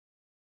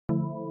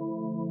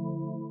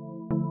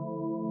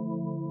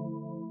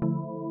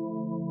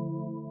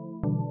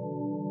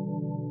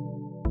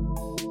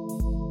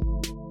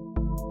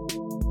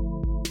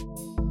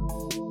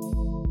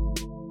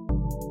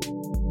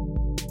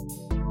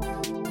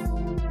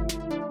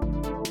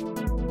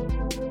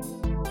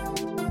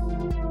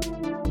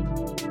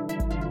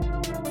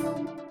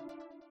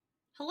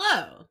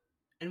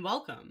and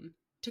welcome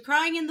to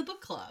Crying in the Book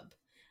Club,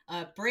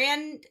 a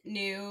brand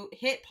new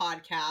hit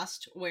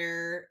podcast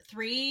where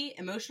three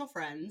emotional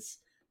friends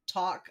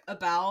talk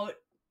about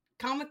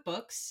comic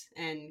books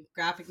and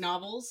graphic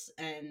novels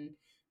and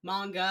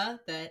manga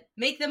that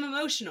make them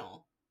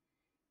emotional.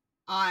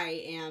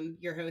 I am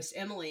your host,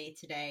 Emily,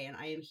 today, and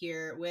I am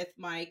here with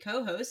my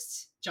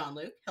co-hosts, John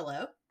Luke,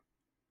 hello.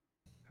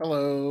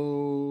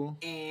 Hello.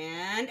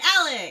 And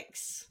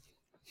Alex.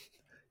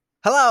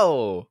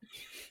 Hello.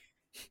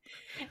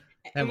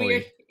 And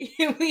we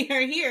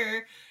are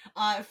here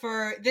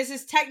for, this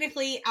is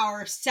technically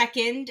our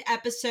second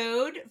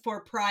episode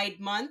for Pride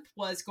Month,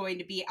 was going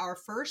to be our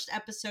first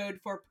episode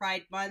for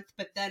Pride Month,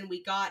 but then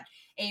we got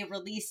a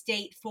release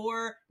date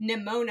for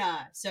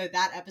Nimona, so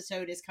that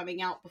episode is coming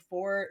out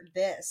before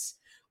this.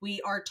 We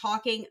are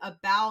talking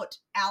about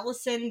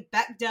Alison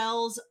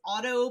Bechdel's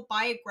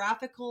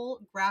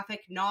autobiographical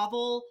graphic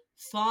novel,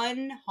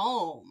 Fun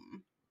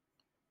Home.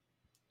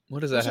 What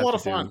does that It's have a lot to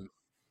of do? fun.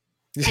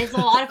 It's a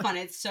lot of fun.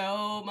 It's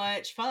so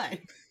much fun.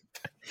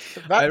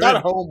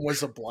 That home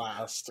was a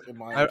blast, in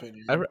my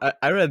opinion.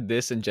 I read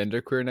this and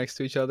Genderqueer next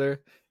to each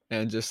other,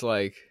 and just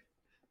like,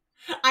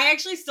 I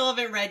actually still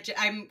haven't read.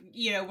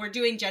 We're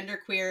doing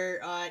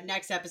Genderqueer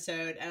next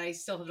episode, and I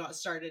still have not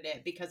started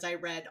it because I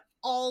read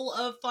all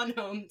of Fun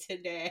Home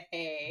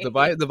today. the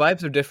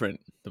vibes are different.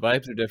 The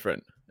vibes are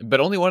different, but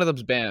only one of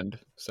them's banned.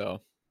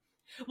 So,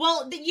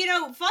 well,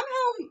 Fun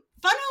Home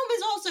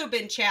has also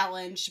been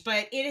challenged,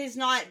 but it has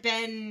not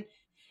been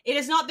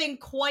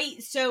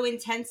quite so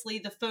intensely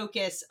the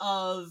focus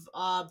of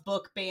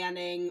book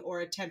banning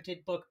or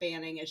attempted book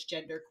banning as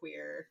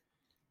Genderqueer.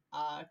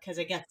 Because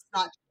I guess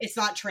it's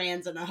not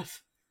trans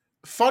enough.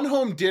 Fun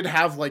Home did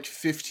have like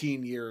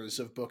 15 years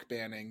of book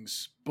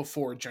bannings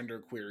before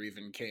Genderqueer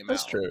even came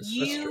That's out. true.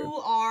 You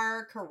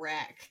are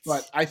correct.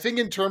 But I think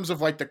in terms of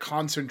like the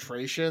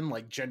concentration,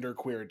 like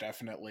Genderqueer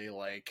definitely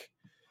like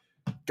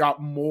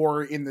got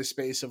more in the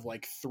space of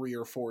like 3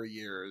 or 4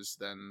 years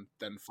than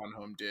Fun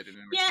Home did.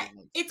 Yeah,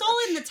 it's all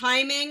in the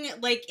timing.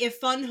 Like if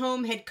Fun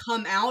Home had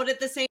come out at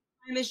the same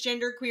time as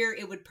Genderqueer,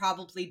 it would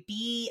probably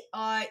be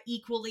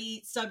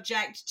equally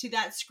subject to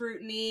that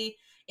scrutiny.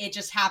 It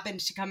just happened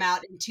to come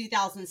out in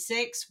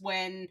 2006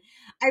 when,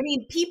 I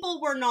mean, people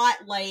were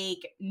not like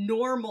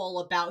normal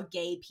about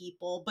gay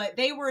people, but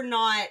they were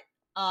not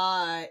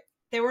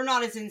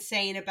as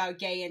insane about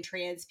gay and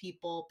trans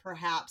people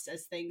perhaps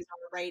as things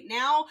are right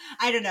now.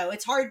 I don't know.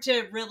 It's hard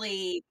to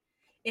really,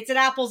 it's an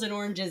apples and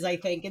oranges, I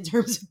think, in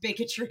terms of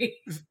bigotry.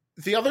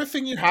 The other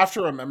thing you have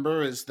to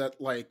remember is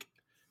that like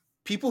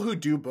people who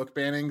do book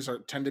bannings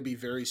tend to be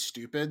very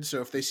stupid.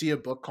 So if they see a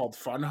book called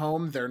Fun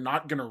Home, they're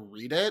not going to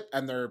read it,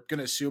 and they're going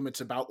to assume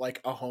it's about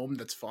like a home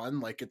that's fun,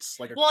 like it's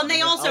like a well, and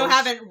they also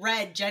house. haven't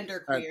read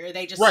Genderqueer.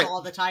 They just right. saw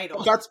the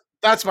title.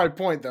 That's my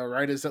point, though,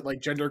 right? Is that like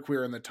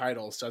Genderqueer in the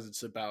title says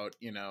it's about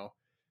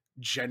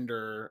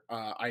gender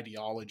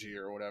ideology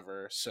or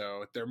whatever,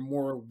 so they're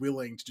more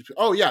willing to do.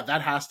 Oh yeah,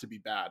 that has to be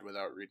bad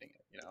without reading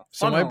it.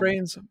 So Fun my Home,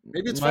 brain's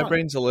maybe it's my fun.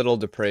 brain's a little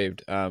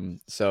depraved.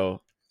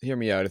 So hear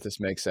me out if this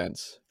makes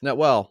sense.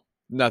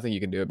 Nothing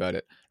you can do about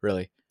it,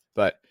 really.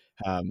 But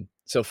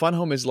so Fun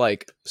Home is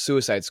like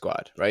Suicide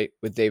Squad, right,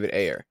 with David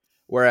Ayer,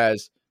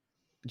 whereas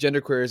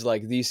Genderqueer is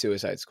like the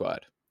Suicide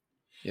Squad.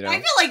 I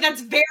feel like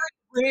that's very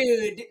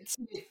rude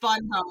to Fun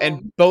Home.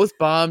 And both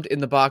bombed in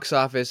the box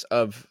office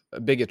of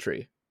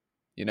bigotry.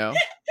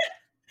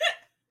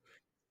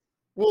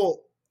 Well,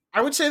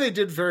 I would say they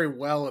did very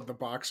well at the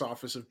box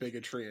office of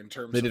bigotry in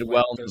terms They of did like,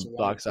 well in there's the a lot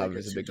box of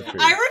office of bigots who bigotry.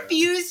 don't I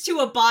refuse to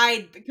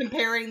abide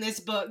comparing this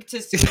book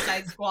to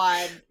Suicide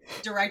Squad,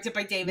 directed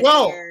by David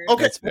Ayer.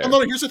 Okay. That's fair. Well,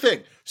 no, here's the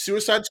thing.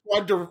 Suicide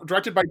Squad,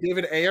 directed by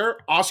David Ayer,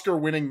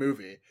 Oscar-winning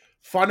movie.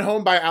 Fun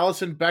Home by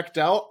Alison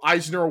Bechdel,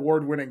 Eisner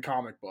Award-winning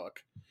comic book.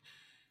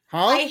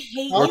 Huh? I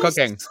hate We're you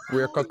cooking. so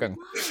We're cooking.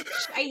 much.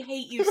 I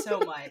hate you so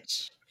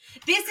much.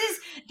 This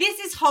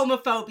is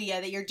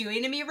homophobia that you're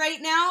doing to me right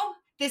now.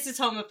 This is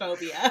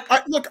homophobia.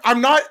 Look, I'm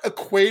not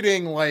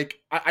equating like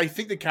I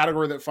think the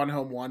category that Fun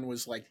Home won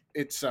was like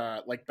it's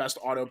like best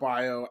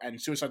autobio,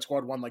 and Suicide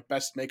Squad won like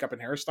best makeup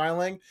and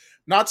hairstyling.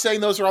 Not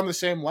saying those are on the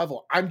same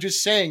level. I'm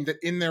just saying that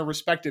in their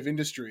respective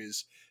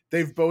industries,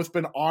 they've both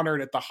been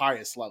honored at the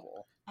highest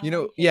level.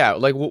 Yeah,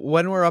 like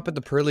when we're up at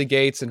the pearly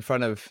gates in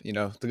front of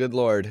the good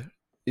Lord,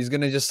 he's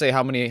gonna just say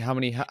how many You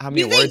awards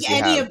think you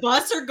any have. of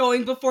us are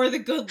going before the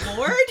good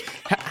Lord?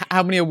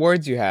 How many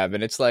awards you have,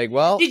 and it's like,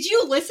 well, Did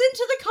you listen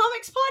to the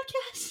comics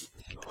podcast?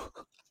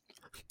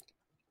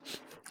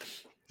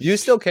 you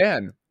still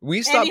can.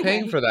 We stopped Anyway.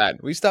 paying for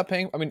that. We stopped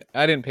paying. I mean,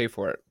 I didn't pay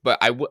for it, but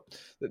I would.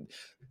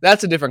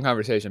 That's a different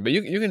conversation. But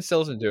you can still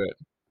listen to it.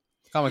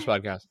 Comics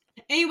podcast.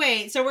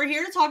 Anyway, so we're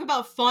here to talk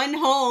about Fun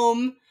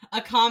Home,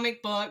 a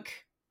comic book,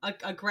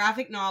 a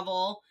graphic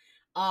novel.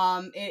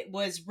 It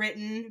was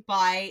written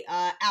by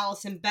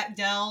Alison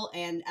Bechdel,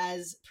 and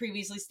as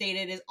previously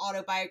stated, is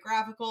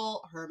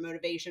autobiographical. Her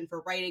motivation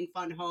for writing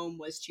Fun Home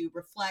was to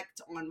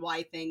reflect on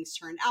why things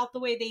turned out the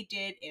way they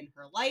did in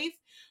her life.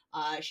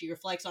 She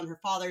reflects on her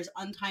father's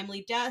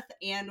untimely death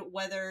and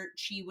whether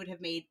she would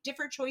have made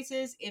different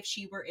choices if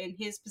she were in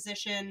his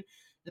position.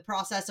 The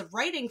process of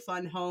writing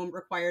Fun Home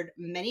required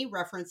many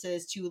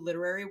references to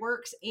literary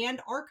works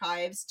and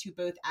archives to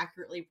both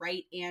accurately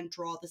write and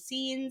draw the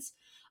scenes.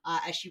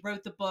 As she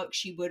wrote the book,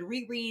 she would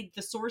reread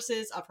the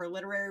sources of her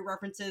literary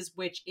references,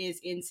 which is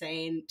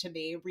insane to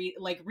me.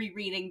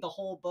 Rereading the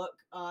whole book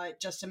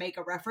just to make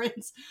a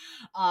reference.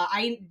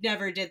 I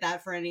never did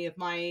that for any of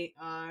my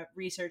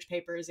research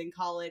papers in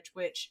college,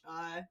 which,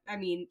 I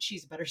mean,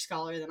 she's a better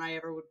scholar than I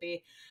ever would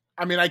be.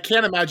 I mean, I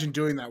can't imagine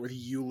doing that with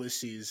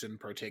Ulysses in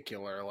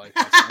particular. Like,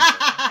 that sounds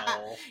like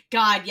hell.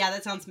 God, yeah,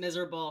 that sounds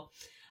miserable.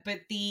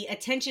 But the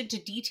attention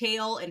to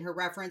detail in her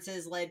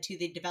references led to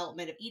the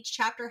development of each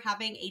chapter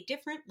having a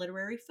different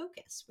literary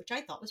focus, which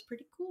I thought was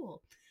pretty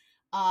cool.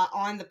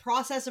 On the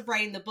process of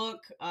writing the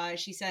book,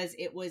 she says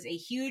it was a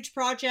huge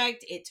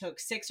project. It took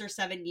 6 or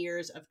 7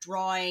 years of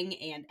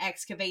drawing and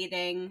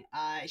excavating.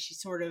 She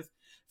sort of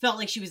felt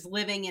like she was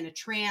living in a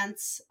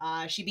trance.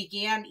 She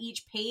began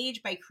each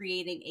page by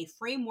creating a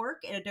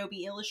framework in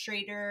Adobe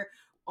Illustrator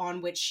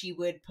on which she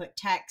would put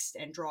text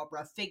and draw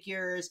rough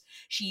figures.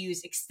 She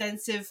used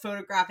extensive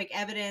photographic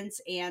evidence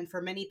and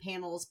for many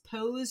panels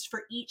posed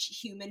for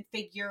each human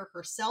figure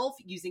herself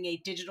using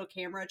a digital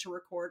camera to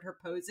record her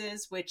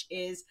poses, which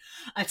is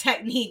a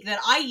technique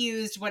that I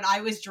used when I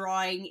was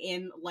drawing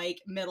in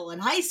like middle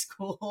and high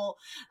school.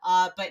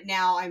 But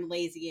now I'm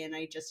lazy and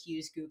I just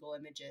use Google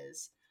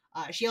Images.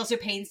 She also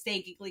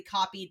painstakingly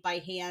copied by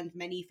hand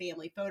many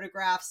family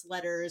photographs,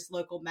 letters,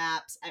 local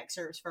maps,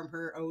 excerpts from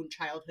her own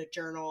childhood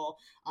journal,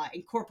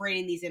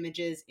 incorporating these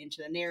images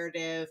into the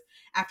narrative.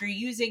 After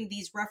using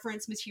these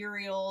reference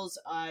materials,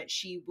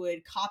 she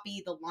would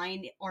copy the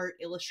line art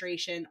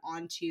illustration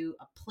onto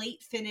a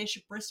plate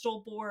finish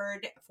Bristol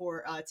board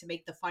to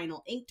make the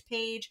final inked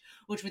page,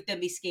 which would then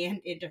be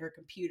scanned into her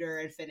computer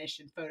and finished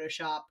in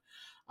Photoshop.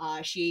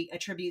 She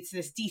attributes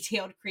this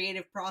detailed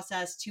creative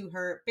process to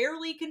her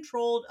barely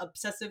controlled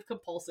obsessive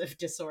compulsive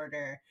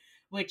disorder,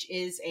 which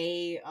is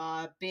a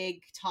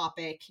big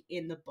topic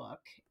in the book.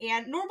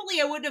 And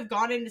normally I wouldn't have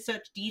gone into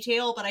such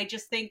detail, but I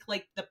just think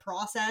like the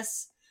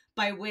process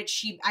by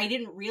which I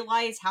didn't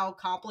realize how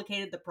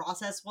complicated the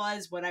process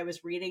was when I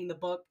was reading the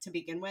book to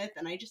begin with,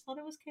 and I just thought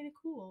it was kind of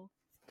cool.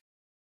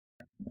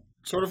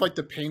 Sort of like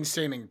the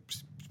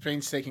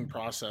painstaking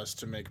process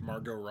to make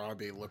Margot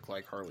Robbie look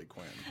like Harley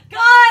Quinn. God,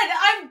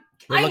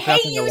 I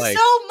hate you like.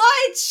 so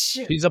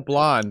much. She's a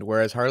blonde,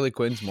 whereas Harley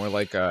Quinn's more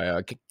like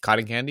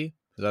cotton candy.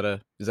 Is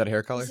that a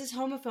hair color? This is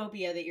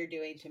homophobia that you're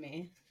doing to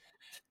me.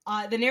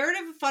 The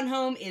narrative of Fun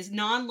Home is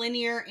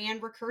non-linear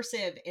and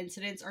recursive.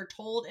 Incidents are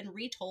told and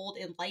retold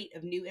in light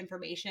of new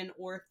information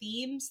or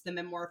themes. The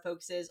memoir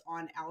focuses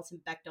on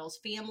Alison Bechdel's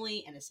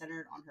family and is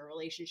centered on her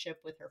relationship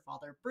with her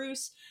father,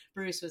 Bruce.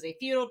 Bruce was a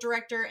funeral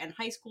director and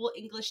high school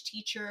English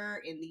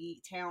teacher in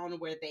the town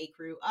where they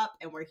grew up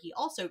and where he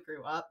also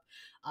grew up.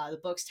 The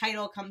book's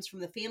title comes from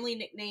the family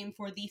nickname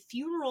for the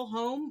funeral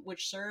home,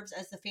 which serves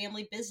as the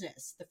family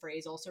business. The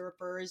phrase also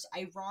refers,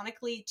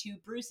 ironically, to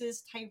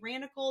Bruce's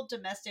tyrannical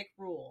domestic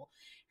rule.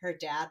 Her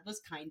dad was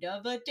kind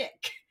of a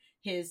dick.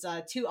 His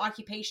two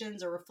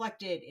occupations are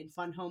reflected in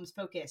Fun Home's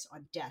focus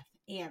on death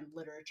and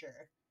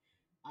literature.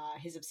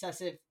 His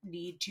obsessive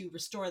need to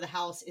restore the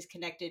house is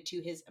connected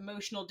to his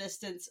emotional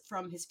distance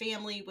from his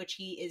family, which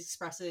he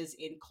expresses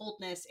in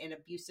coldness and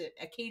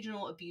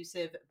occasional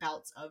abusive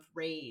bouts of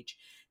rage.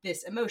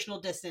 This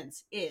emotional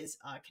distance is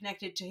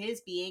connected to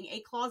his being a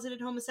closeted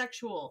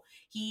homosexual.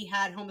 He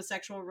had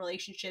homosexual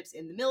relationships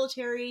in the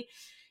military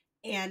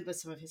and with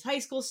some of his high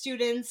school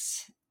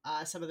students.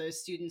 Some of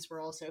those students were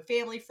also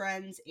family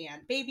friends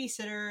and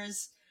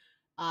babysitters.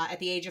 At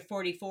the age of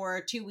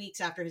 44, 2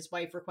 weeks after his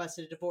wife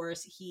requested a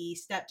divorce, he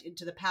stepped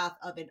into the path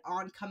of an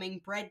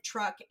oncoming bread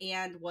truck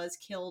and was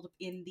killed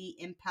in the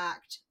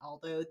impact.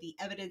 Although the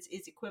evidence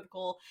is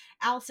equivocal,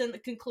 Alison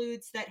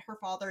concludes that her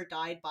father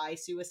died by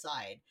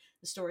suicide.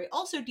 The story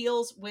also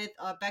deals with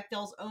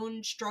Bechdel's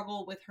own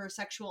struggle with her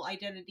sexual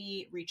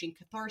identity, reaching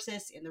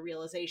catharsis in the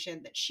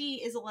realization that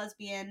she is a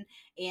lesbian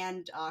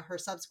and her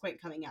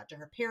subsequent coming out to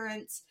her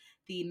parents.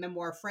 The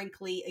memoir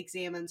frankly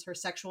examines her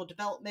sexual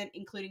development,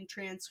 including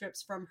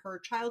transcripts from her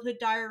childhood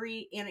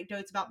diary,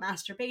 anecdotes about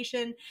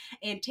masturbation,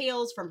 and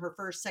tales from her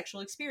first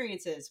sexual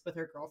experiences with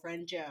her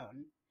girlfriend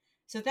Joan.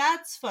 So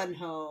that's Fun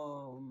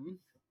Home.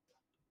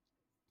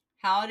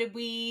 How did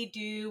we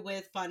do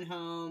with Fun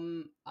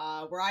Home?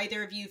 Were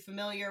either of you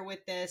familiar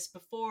with this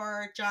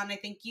before? John, I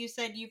think you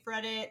said you've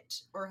read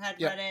it or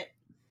had read it.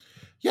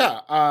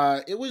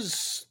 Yeah, it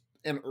was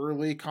an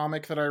early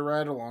comic that I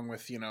read along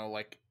with,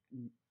 like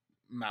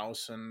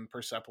Mouse and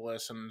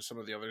Persepolis and some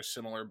of the other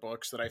similar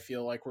books that I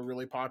feel like were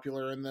really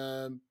popular in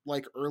the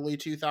like early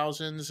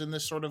 2000s in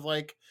this sort of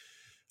like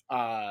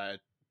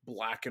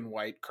black and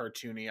white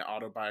cartoony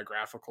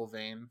autobiographical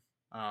vein.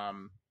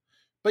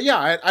 But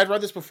yeah, I'd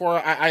read this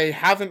before. I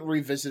haven't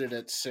revisited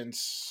it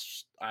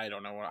since I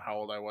don't know how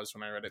old I was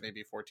when I read it,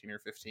 maybe 14 or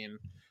 15.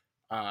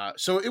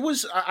 So it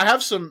was, I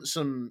have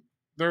some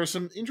there are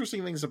some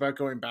interesting things about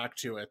going back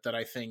to it that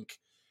I think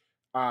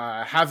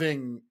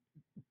having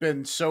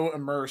been so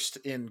immersed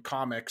in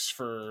comics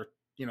for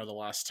the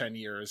last 10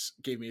 years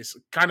gave me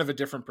kind of a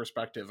different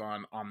perspective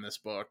on this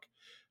book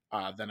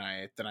than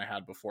I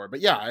had before.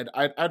 But yeah,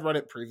 I'd read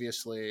it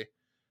previously.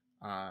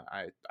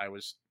 I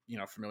was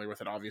familiar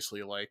with it,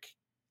 obviously, like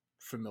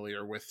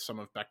familiar with some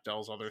of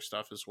Bechdel's other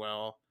stuff as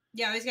well.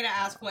 Yeah, I was gonna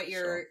ask what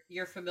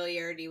your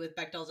familiarity with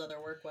Bechdel's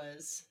other work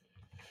was.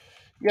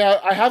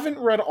 Yeah, I haven't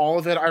read all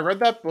of it. I read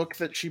that book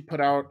that she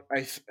put out.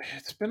 It's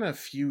been a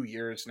few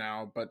years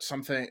now, but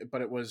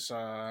it was.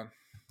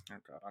 Oh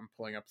god, I'm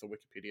pulling up the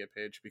Wikipedia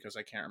page because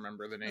I can't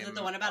remember the name. Was it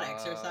the one about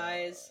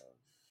exercise?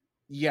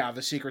 Yeah,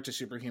 The Secret to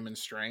Superhuman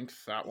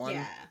Strength. That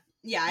one.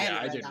 Yeah,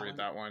 I did read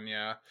that one.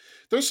 Yeah,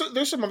 there's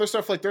some other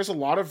stuff. Like there's a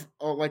lot of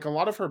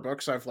her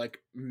books I've like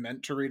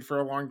meant to read for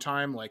a long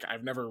time. Like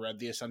I've never read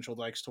The Essential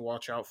Dykes to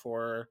Watch Out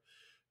For,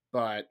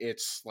 but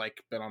it's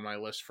like been on my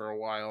list for a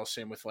while.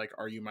 Same with like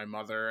Are You My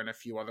Mother and a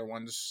few other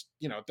ones.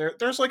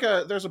 There's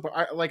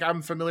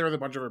I'm familiar with a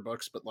bunch of her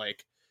books, but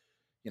like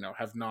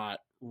have not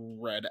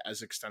read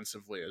as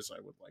extensively as I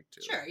would like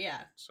to. Sure,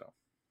 yeah. So,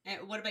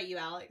 and what about you,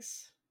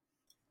 Alex?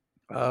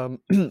 I've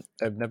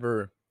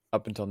never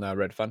up until now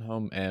read Fun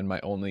Home, and my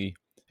only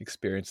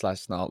experience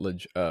 /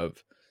 knowledge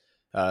of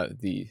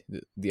the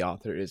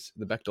author is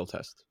the Bechdel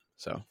test.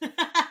 So,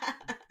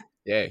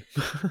 yay.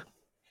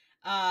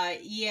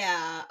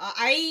 Yeah,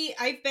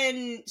 I've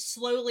been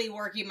slowly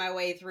working my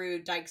way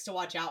through Dykes to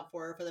Watch Out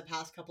For the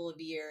past couple of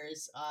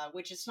years,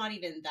 which is not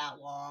even that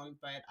long,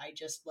 but I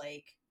just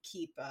like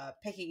keep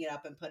picking it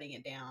up and putting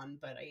it down.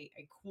 But I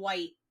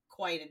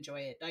quite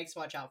enjoy it. Dykes to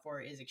Watch Out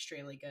For is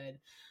extremely good.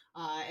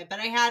 But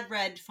I had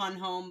read Fun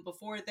Home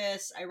before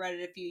this. I read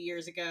it a few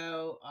years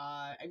ago.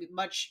 I mean,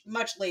 much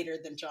later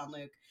than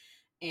Jean-Luc,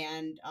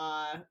 and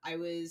I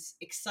was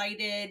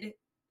excited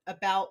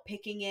about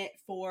picking it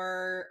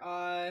for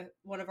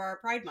one of our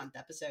Pride Month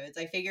episodes.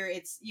 I figure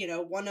it's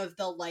one of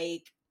the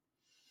like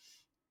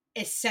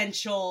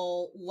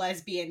essential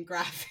lesbian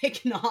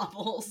graphic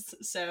novels.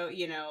 So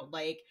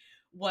like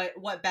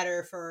what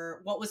better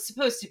for what was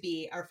supposed to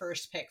be our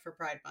first pick for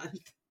Pride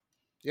Month.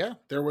 Yeah,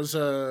 there was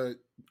a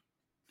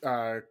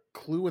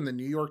clue in the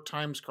New York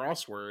Times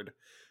crossword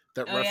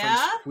that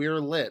referenced queer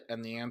lit,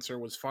 and the answer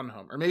was Fun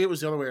Home. Or maybe it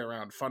was the other way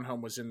around. Fun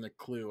Home was in the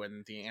clue,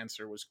 and the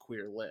answer was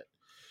queer lit.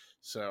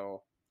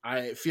 So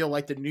I feel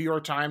like the New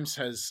York Times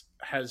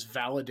has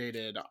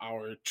validated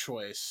our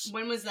choice.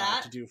 When was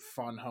that? To do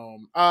Fun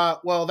Home.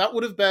 Well, that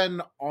would have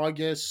been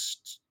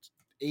August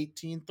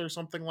 18th or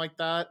something like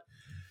that.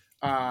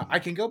 I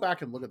can go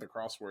back and look at the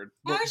crossword.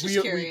 I was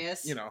just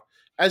curious.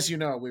 As you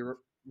know,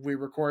 we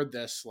record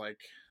this like.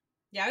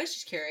 Yeah, I was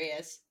just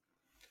curious.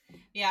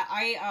 Yeah,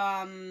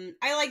 I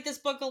like this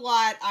book a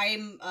lot.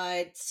 I'm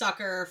a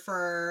sucker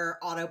for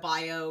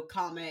autobio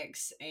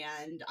comics,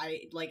 and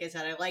like I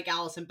said, I like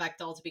Alison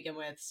Bechdel to begin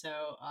with,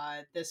 so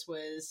this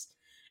was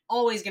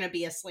always going to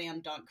be a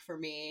slam dunk for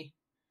me.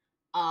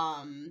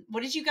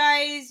 What did you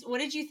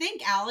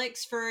think,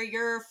 Alex, for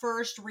your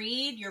first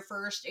read, your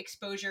first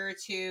exposure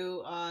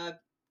to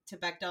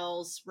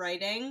Bechdel's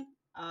writing?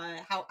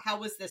 How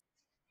was this?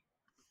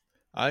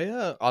 I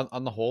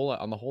on the whole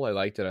I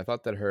liked it. I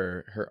thought that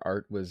her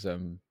art was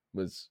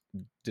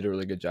did a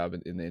really good job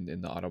in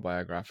the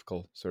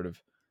autobiographical sort of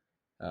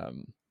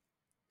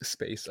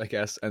space, I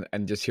guess,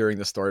 and just hearing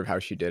the story of how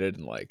she did it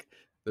and like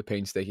the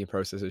painstaking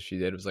processes she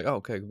did was like, oh,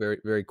 okay, very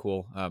very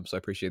cool. So I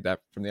appreciate that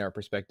from the art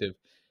perspective.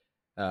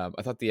 I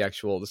thought the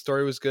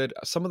story was good.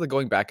 Some of the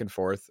going back and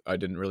forth I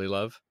didn't really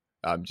love,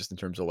 just in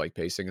terms of like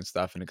pacing and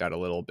stuff, and it got a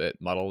little bit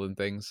muddled and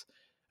things.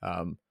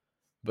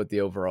 But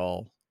the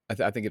overall,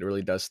 I think it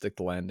really does stick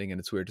the landing, and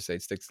it's weird to say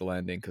it sticks the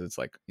landing because it's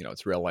like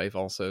it's real life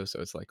also, so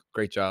it's like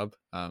great job.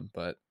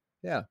 But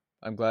yeah,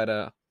 I'm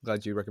glad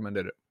you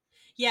recommended it.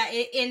 Yeah,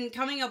 in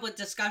coming up with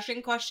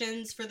discussion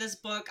questions for this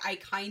book, I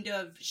kind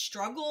of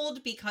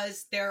struggled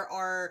because there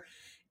are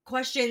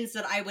questions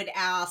that I would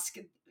ask,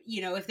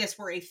 if this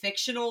were a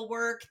fictional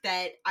work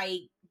that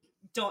I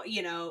don't,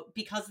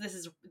 because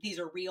these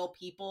are real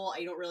people,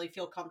 I don't really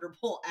feel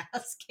comfortable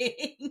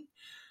asking.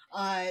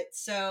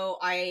 So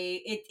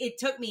it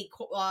took me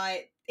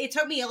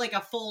like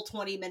a full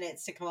 20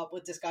 minutes to come up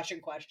with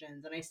discussion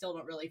questions, and I still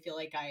don't really feel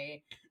like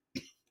I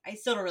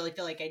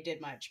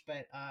did much.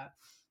 But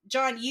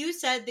John, you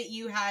said that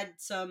you had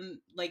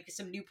some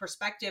new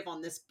perspective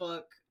on this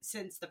book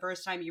since the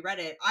first time you read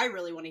it. I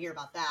really want to hear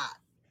about that.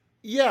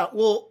 Yeah,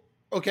 well,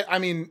 okay. I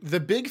mean, the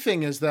big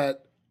thing is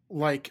that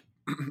like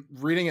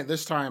reading it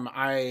this time,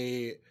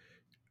 I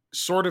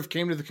sort of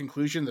came to the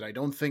conclusion that I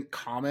don't think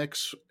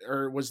comics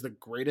was the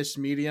greatest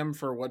medium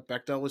for what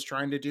Bechdel was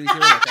trying to do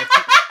here.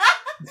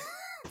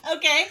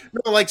 Okay.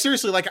 No, like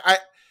seriously, like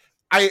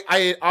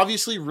I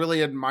obviously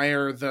really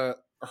admire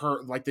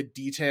her like the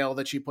detail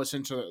that she put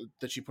into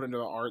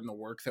the art and the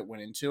work that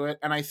went into it,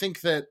 and I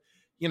think that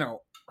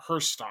her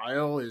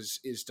style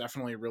is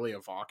definitely really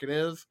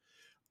evocative.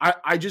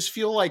 I just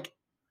feel like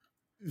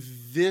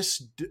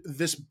this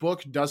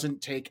book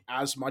doesn't take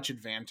as much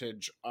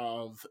advantage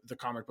of the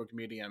comic book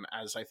medium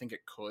as I think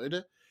it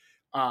could,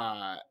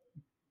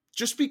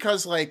 just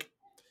because like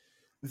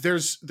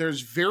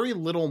there's very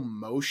little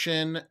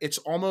motion. It's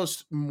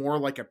almost more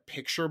like a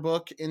picture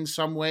book in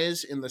some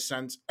ways, in the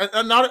sense,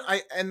 not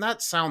I and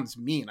that sounds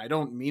mean. I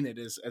don't mean it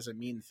as a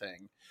mean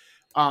thing.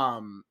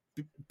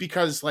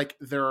 Because like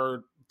there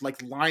are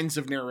like lines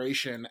of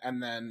narration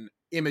and then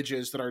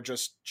images that are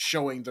just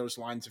showing those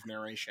lines of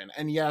narration.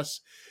 And yes,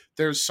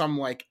 there's some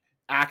like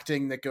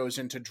acting that goes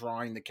into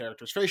drawing the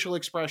characters' facial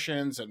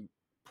expressions and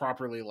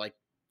properly like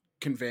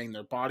conveying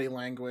their body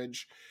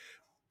language.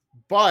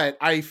 But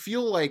I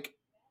feel like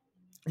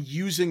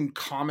using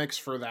comics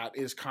for that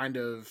is kind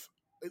of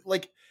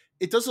like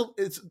it's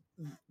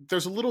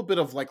there's a little bit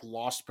of like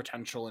lost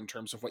potential in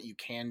terms of what you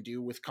can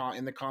do with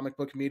in the comic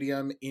book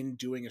medium in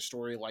doing a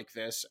story like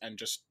this and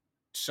just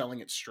selling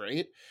it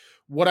straight.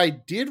 What I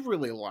did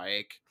really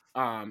like,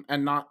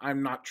 and not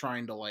I'm not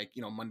trying to like,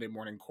 you know, Monday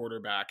morning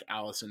quarterback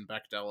Alison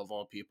Bechdel of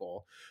all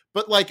people,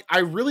 but like I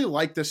really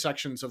like the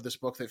sections of this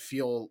book that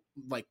feel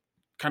like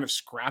kind of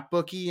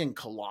scrapbooky and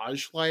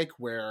collage like,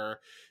 where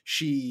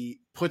she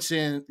puts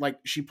in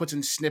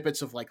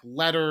snippets of like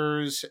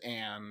letters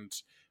and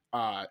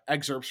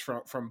excerpts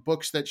from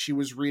books that she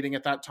was reading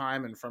at that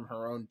time and from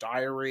her own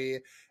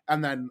diary,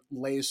 and then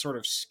lays sort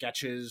of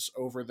sketches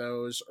over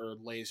those or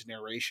lays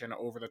narration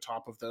over the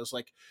top of those.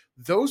 Like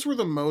those were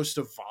the most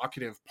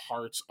evocative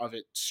parts of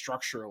it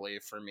structurally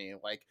for me.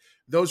 Like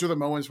those were the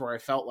moments where I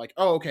felt like,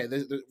 oh, okay,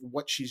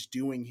 what she's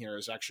doing here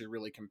is actually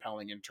really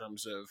compelling in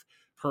terms of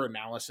her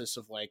analysis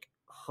of like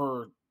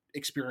her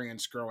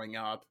experience growing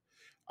up,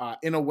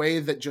 in a way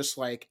that just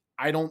like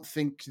I don't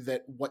think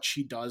that what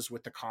she does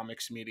with the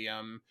comics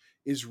medium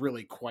is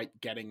really quite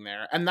getting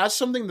there. And that's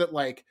something that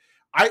like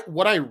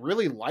what I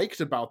really liked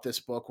about this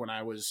book when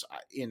I was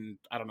in,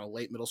 I don't know,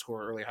 late middle school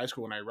or early high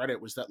school when I read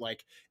it, was that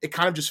like it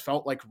kind of just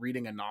felt like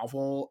reading a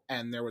novel.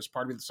 And there was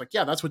part of me that's like,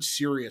 yeah, that's what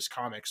serious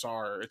comics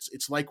are.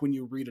 It's like when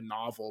you read a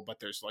novel but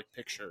there's like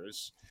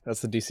pictures.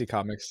 That's the DC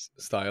Comics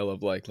style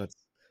of like let's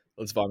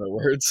vomit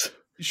words.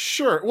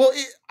 Sure. Well,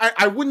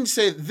 I wouldn't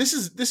say this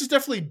is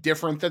definitely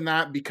different than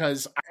that,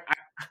 because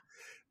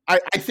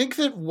I think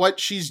that what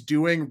she's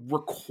doing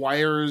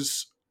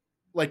requires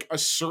like a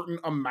certain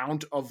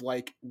amount of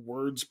like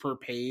words per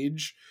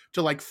page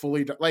to like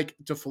fully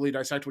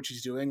dissect what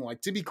she's doing.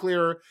 Like, to be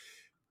clear,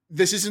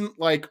 this isn't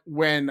like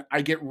when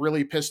I get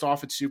really pissed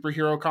off at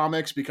superhero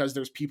comics because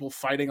there's people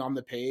fighting on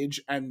the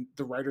page and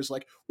the writer's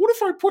like, what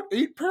if I put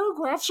 8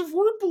 paragraphs of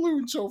word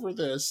balloons over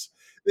this?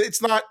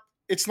 It's not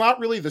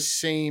really the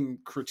same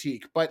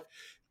critique. But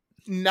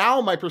now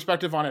my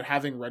perspective on it,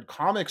 having read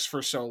comics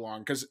for so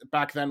long, because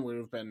back then would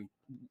have been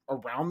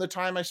around the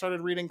time I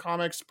started reading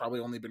comics, probably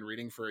only been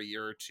reading for a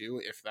year or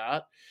two, if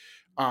that.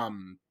 I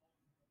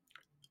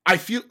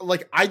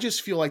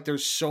just feel like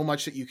there's so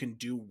much that you can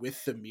do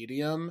with the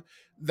medium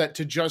that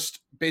to just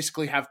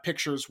basically have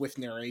pictures with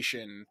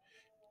narration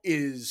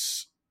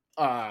is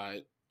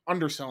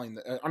underselling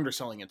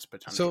its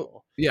potential.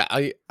 So yeah,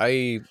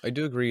 I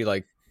do agree.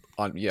 Like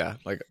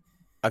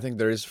I think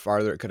there is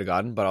farther it could have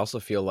gotten, but I also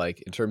feel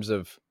like in terms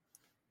of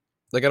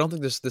like I don't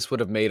think this would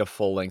have made a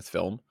full length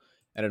film,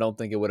 and I don't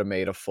think it would have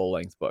made a full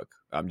length book.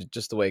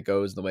 Just the way it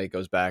goes, the way it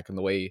goes back, and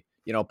the way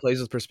plays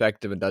with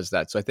perspective and does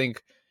that. So I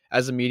think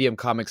as a medium,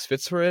 comics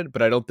fits for it,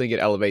 but I don't think it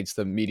elevates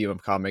the medium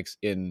of comics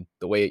in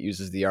the way it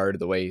uses the art,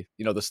 the way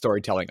the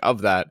storytelling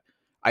of that.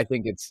 I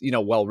think it's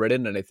well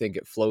written, and I think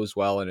it flows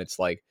well, and it's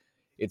like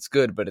it's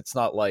good, but it's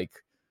not like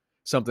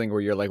something where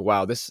you're like,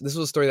 wow, this was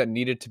a story that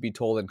needed to be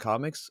told in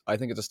comics. I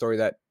think it's a story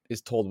that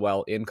is told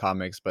well in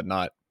comics, but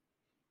not,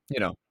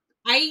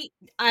 I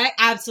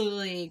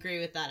absolutely agree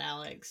with that,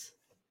 Alex.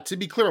 To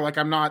be clear, like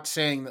I'm not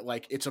saying that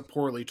like it's a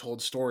poorly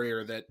told story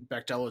or that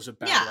Bechdel is a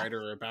bad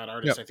writer or a bad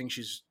artist. Yep. I think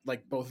she's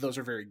like both of those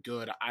are very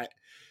good.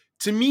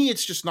 To me,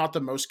 it's just not the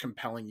most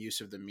compelling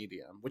use of the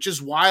medium, which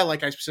is why,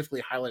 like, I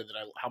specifically highlighted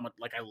that how much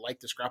like I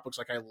like the scrapbooks.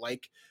 Like, I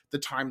like the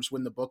times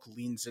when the book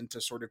leans into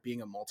sort of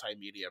being a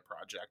multimedia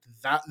project.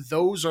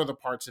 Those are the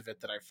parts of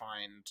it that I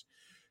find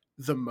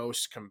the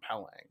most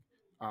compelling.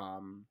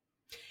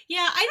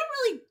 Yeah, I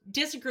don't really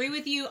disagree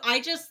with you. I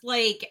just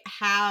like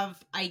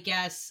have, I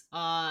guess,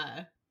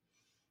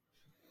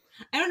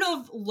 I don't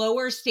know if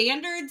lower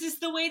standards is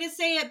the way to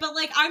say it, but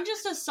like I'm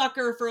just a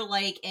sucker for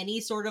like any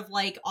sort of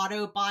like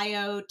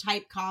autobio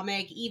type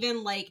comic.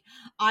 Even like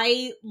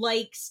I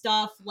like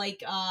stuff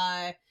like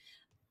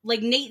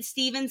Nate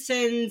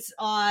Stevenson's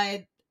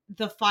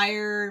The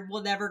Fire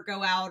Will Never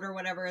Go Out or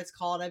whatever it's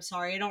called. I'm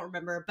sorry, I don't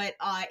remember. But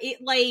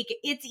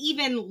it's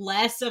even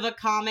less of a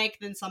comic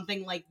than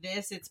something like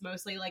this. It's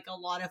mostly like a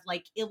lot of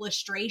like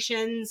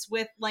illustrations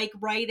with like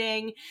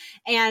writing.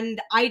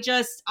 And I'm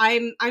just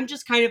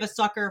kind of a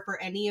sucker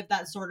for any of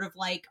that sort of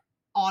like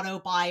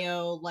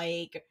autobio,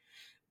 like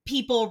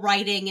people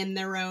writing in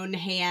their own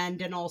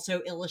hand and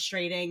also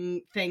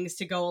illustrating things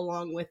to go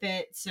along with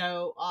it.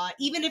 So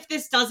even if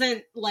this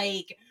doesn't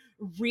like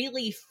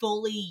really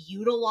fully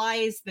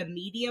utilize the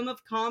medium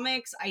of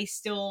comics, I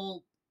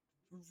still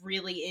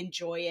really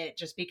enjoy it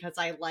just because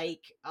I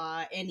like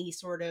any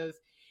sort of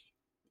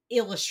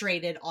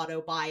illustrated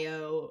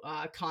autobio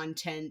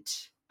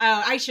content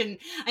Oh, I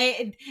shouldn't.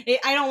 I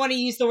don't want to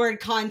use the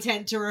word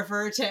content to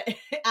refer to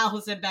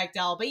Alison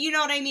Bechdel, but you know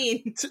what I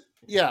mean.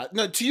 Yeah,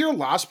 no, to your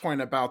last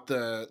point about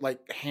the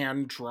like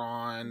hand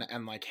drawn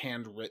and like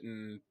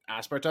handwritten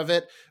aspect of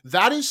it,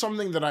 that is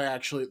something that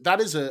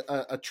that is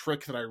a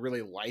trick that I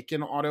really like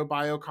in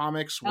autobio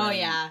comics Oh when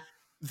yeah.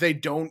 they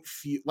don't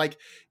feel like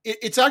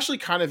it's actually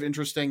kind of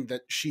interesting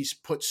that she's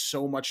put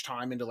so much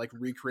time into like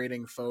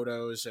recreating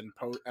photos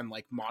and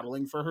like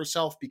modeling for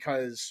herself,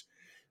 because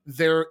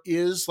there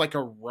is like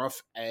a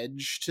rough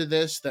edge to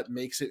this that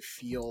makes it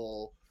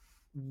feel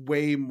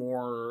way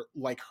more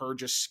like her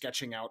just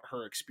sketching out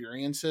her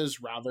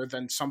experiences rather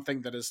than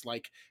something that is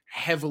like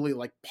heavily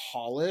like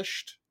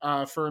polished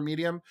for a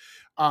medium.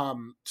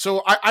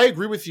 So I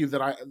agree with you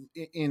that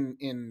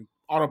in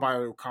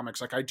autobio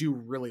comics, like I do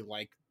really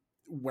like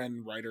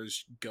when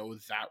writers go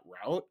that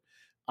route.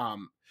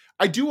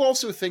 I do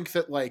also think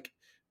that like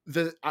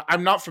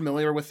I'm not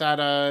familiar with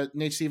that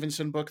Nate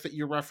Stevenson book that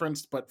you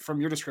referenced, but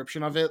from your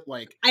description of it,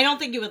 like I don't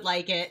think you would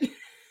like it.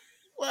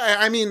 well,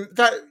 I mean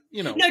that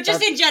No,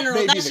 just in general.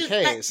 May be That's the just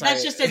case.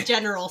 that's just a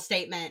general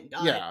statement.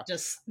 Yeah.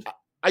 Just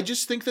I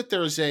just think that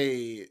there's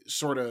a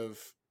sort of,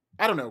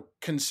 I don't know,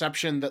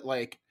 conception that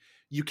like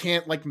you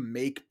can't like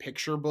make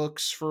picture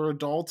books for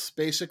adults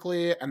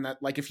basically, and that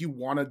like if you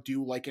want to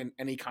do like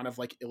any kind of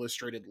like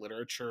illustrated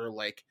literature,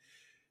 like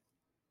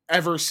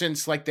ever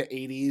since like the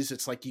 80s,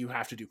 it's like you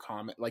have to do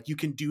comic, like you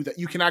can do that,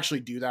 you can actually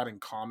do that in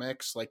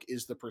comics, like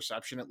is the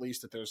perception at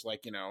least that there's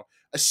like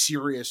a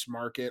serious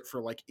market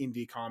for like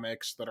indie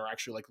comics that are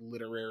actually like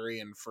literary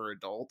and for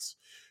adults,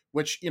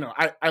 which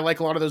I like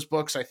a lot of those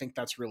books. I think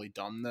that's really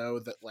dumb though,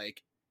 that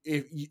like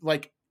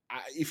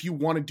if you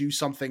want to do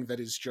something that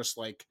is just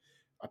like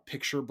a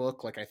picture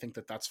book, like I think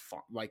that that's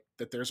fun, like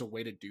that there's a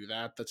way to do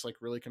that that's like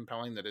really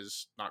compelling, that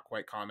is not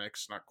quite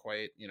comics, not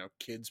quite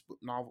kids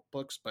novel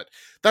books, but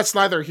that's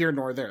neither here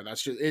nor there.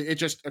 That's just it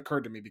just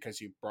occurred to me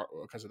because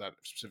of that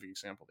specific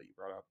example that you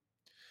brought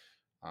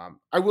up.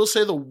 I will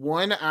say the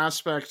one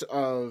aspect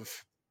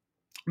of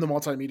the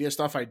multimedia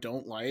stuff I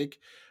don't like,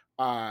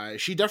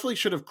 she definitely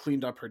should have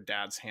cleaned up her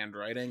dad's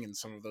handwriting in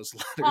some of those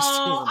letters to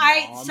her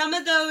mom.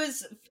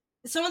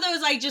 Some of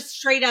those I just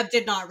straight up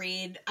did not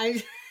read.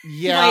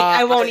 Yeah, like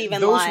I won't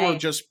even those lie. were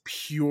just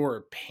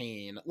pure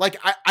pain. Like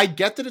I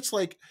get that it's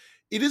like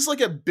it is like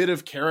a bit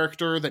of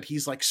character that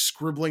he's like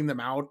scribbling them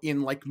out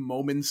in like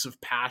moments of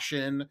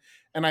passion,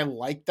 and I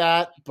like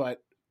that, but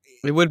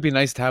It would be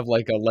nice to have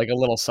like a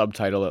little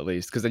subtitle at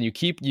least, because then you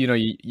keep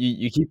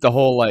you keep the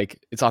whole like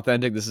it's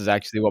authentic. This is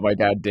actually what my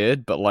dad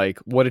did, but like,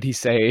 what did he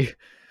say?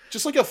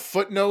 just like a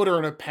footnote or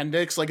an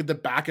appendix, like at the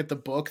back of the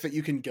book that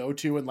you can go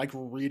to and like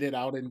read it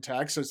out in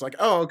text. So it's like,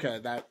 oh, okay,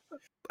 that.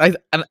 And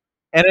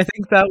I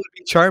think that would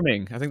be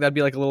charming. I think that'd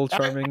be like a little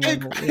charming. I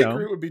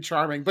agree, it would be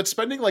charming, but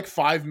spending like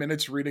 5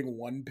 minutes reading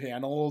one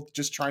panel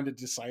just trying to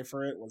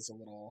decipher it was a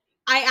little.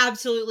 I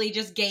absolutely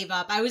just gave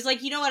up. I was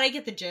like, you know what? I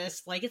get the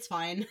gist. Like, it's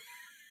fine.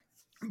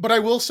 But I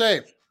will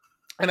say,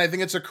 and I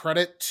think it's a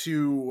credit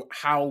to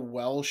how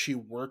well she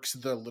works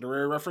the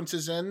literary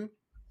references in,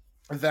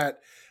 that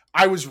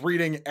I was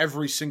reading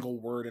every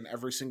single word and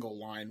every single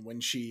line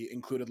when she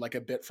included like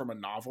a bit from a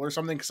novel or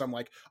something, because I'm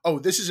like, oh,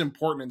 this is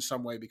important in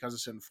some way because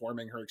it's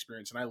informing her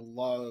experience. And I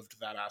loved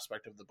that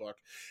aspect of the book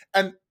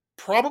and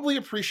probably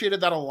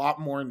appreciated that a lot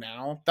more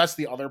now. That's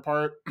the other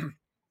part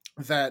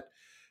that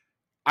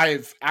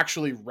I've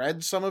actually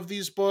read some of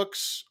these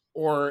books,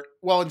 or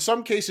well, in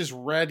some cases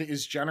read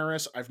is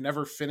generous. I've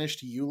never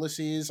finished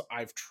Ulysses.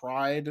 I've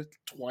tried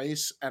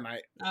twice and I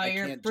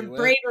can't do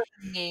braver it.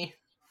 than me.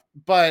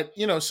 But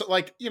so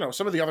like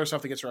some of the other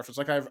stuff that gets referenced,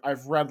 like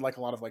I've read like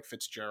a lot of like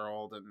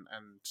Fitzgerald and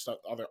stuff,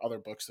 other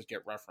books that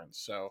get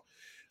referenced. So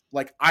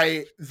like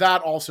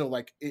that also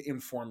like it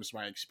informs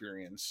my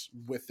experience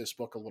with this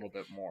book a little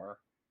bit more.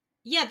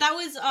 Yeah, that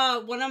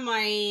was one of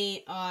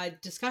my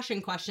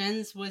discussion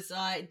questions was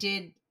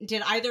did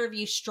either of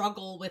you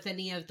struggle with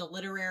any of the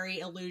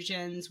literary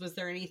allusions? Was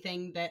there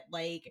anything that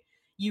like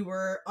you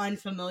were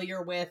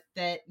unfamiliar with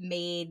that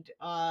made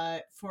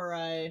for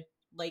a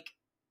like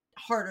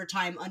harder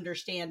time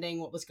understanding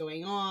what was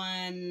going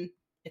on,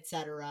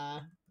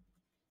 etc.?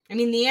 I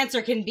mean, the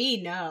answer can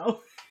be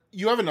no.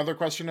 You have another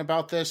question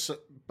about this,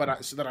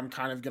 but so that I'm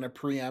kind of going to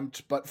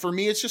preempt. But for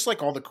me, it's just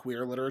like all the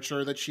queer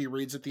literature that she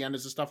reads at the end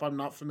is the stuff I'm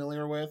not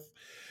familiar with.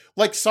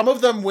 Like some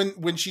of them,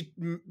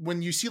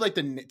 when you see like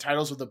the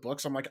titles of the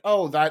books, I'm like,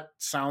 oh, that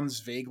sounds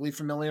vaguely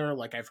familiar.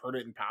 Like I've heard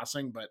it in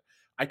passing, but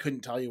I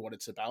couldn't tell you what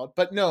it's about.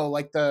 But no,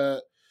 like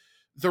the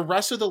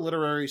rest of the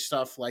literary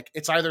stuff, like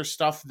it's either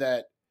stuff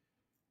that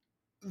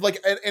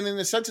like and in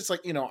a sense it's like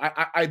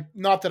I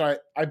not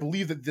that I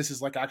believe that this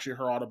is like actually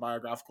her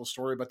autobiographical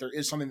story, but there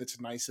is something that's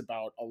nice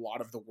about a lot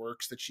of the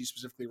works that she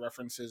specifically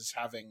references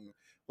having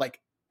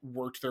like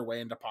worked their way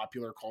into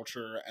popular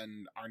culture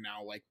and are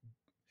now like,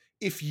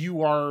 if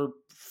you are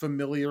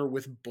familiar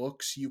with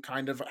books, you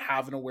kind of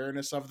have an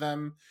awareness of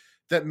them.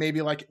 that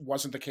maybe like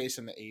wasn't the case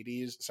in the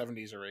 80s,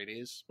 70s, or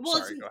 80s? Well,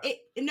 Sorry, go ahead.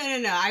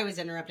 No. I was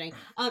interrupting.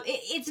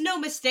 It's no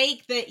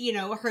mistake that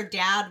her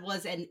dad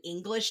was an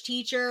English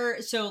teacher,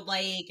 so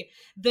like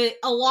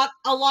a lot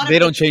of they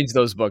don't change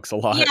those books a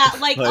lot. Yeah,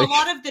 like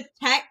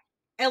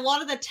a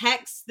lot of the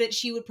texts that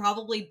she would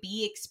probably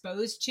be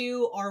exposed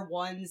to are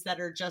ones that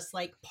are just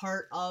like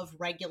part of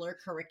regular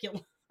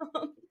curriculum.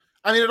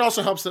 I mean, it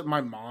also helps that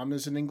my mom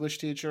is an English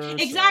teacher.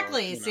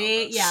 Exactly. So,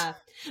 See, yeah.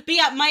 But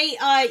yeah,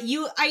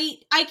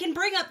 I can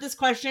bring up this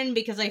question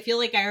because I feel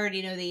like I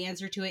already know the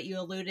answer to it.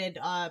 You alluded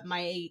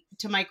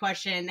to my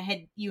question.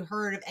 Had you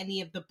heard of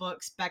any of the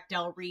books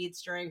Bechdel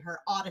reads during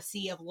her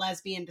odyssey of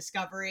lesbian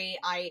discovery?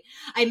 I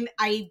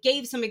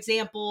gave some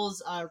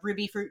examples: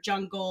 Ruby Fruit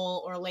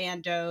Jungle,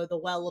 Orlando, The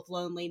Well of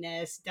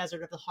Loneliness,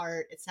 Desert of the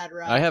Heart,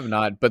 etc. I have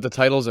not, but the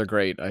titles are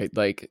great. I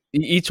like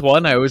each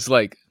one. I was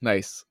like,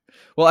 nice.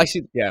 Well,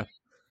 actually, yeah.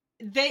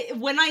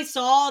 When I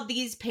saw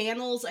these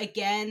panels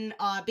again,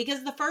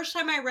 because the first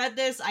time I read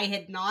this, I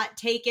had not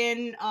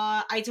taken.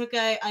 I took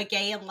a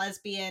gay and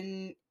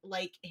lesbian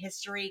like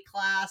history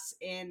class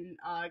in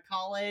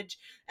college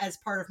as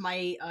part of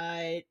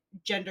my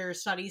gender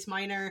studies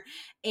minor,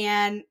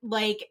 and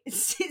like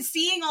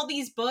seeing all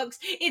these books,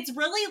 it's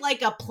really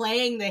like a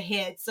playing the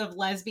hits of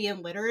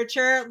lesbian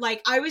literature.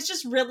 Like I was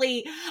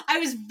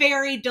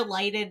very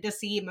delighted to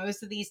see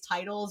most of these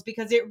titles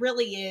because it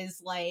really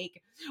is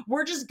like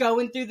we're just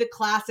going through the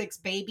classics,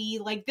 baby.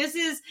 Like this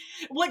is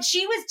what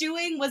she was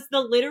doing was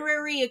the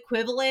literary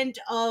equivalent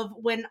of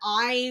when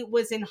I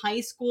was in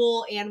high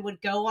school and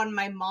would go on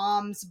my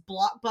mom's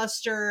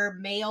Blockbuster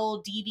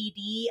mail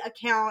DVD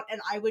account and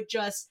I would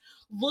just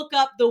look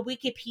up the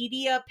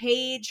Wikipedia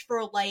page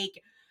for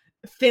like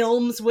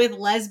films with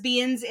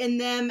lesbians in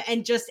them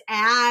and just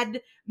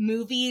add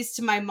movies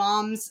to my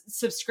mom's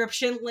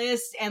subscription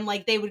list, and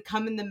like they would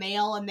come in the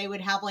mail and they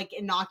would have like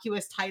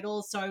innocuous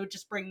titles, so I would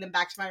just bring them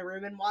back to my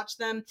room and watch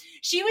them.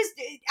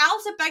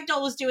 Alison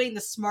Bechdel was doing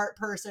the smart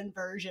person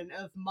version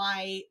of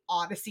my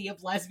odyssey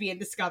of lesbian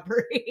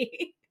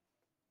discovery.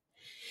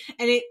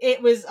 And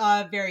it was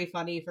very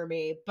funny for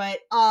me. But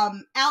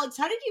Alex,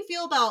 how did you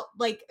feel about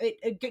like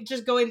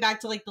just going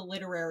back to like the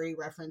literary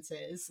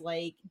references?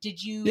 Like,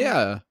 did you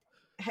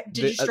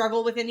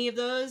struggle with any of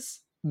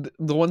those?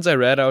 The ones I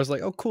read, I was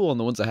like, oh, cool. And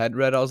the ones I hadn't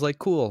read, I was like,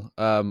 cool.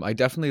 I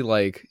definitely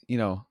like,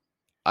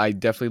 I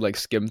definitely like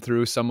skimmed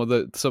through some of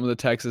the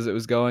texts as it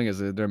was going, as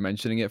they're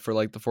mentioning it for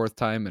like the fourth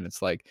time, and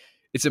it's like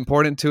it's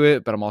important to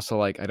it, but I'm also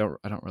like I don't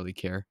really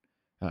care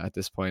at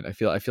this point. I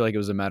feel like it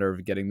was a matter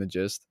of getting the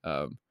gist.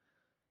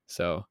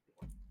 So.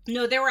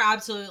 No, there were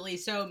absolutely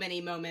so many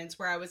moments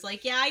where I was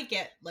like, yeah, I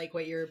get like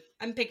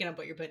I'm picking up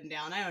what you're putting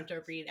down. I don't have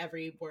to read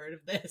every word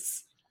of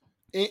this.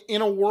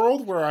 In a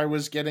world where I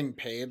was getting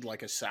paid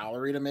like a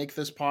salary to make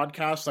this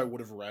podcast, I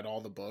would have read all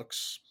the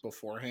books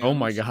beforehand. Oh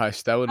my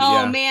gosh, that would.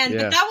 Oh man,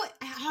 but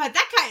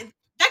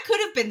that could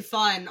have been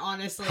fun,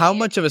 honestly. How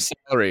much of a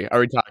salary are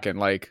we talking?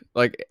 Like,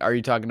 are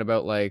you talking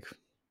about like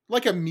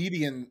a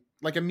median,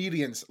 like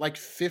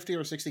 50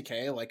 or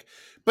 60K? Like,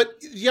 but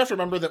you have to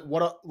remember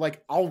that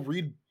I'll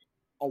read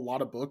a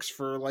lot of books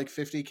for like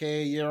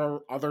 50K a year.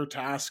 Other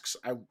tasks,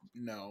 I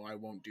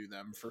won't do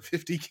them for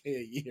 50K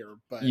a year.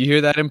 But you hear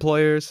that,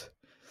 employers?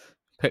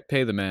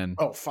 Pay the man.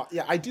 Oh,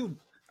 yeah, I do.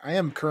 I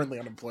am currently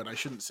unemployed. I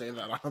shouldn't say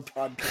that on a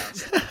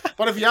podcast.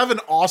 But if you have an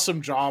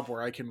awesome job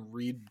where I can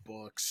read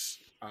books,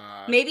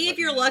 maybe if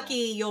you're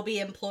lucky, you'll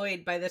be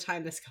employed by the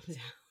time this comes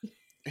out.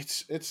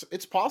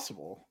 It's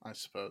possible, I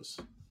suppose.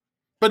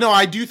 But no,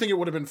 I do think it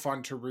would have been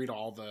fun to read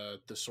all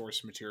the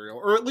source material,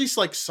 or at least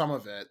like some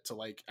of it. To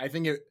like, I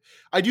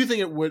do think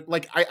it would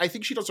like. I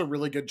think she does a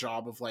really good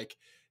job of like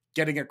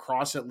getting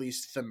across at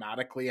least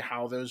thematically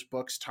how those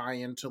books tie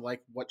into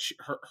like what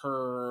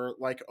her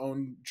like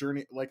own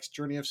journey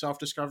of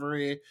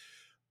self-discovery,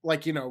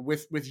 like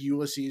with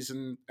Ulysses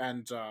and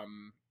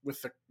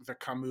with the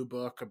Camus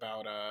book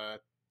about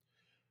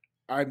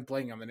I'm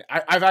blanking on the name.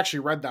 I've actually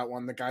read that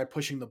one, the guy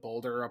pushing the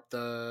boulder up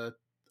the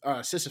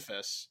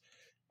Sisyphus.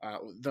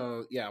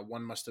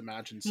 One must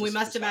imagine Sisyphus we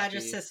must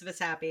imagine happy. Sisyphus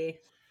happy.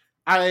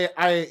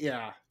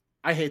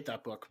 I hate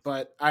that book,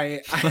 but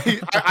I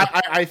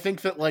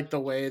think that like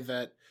the way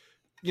that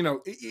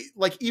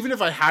like even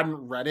if I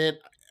hadn't read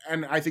it,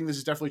 and I think this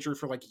is definitely true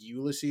for like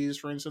Ulysses,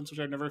 for instance, which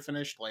I've never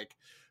finished, like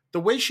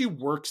the way she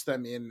works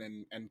them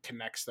in and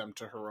connects them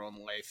to her own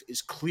life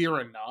is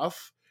clear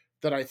enough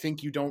that I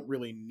think you don't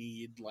really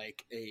need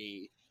like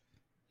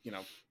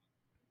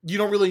you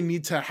don't really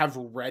need to have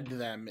read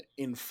them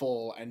in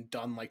full and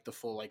done like the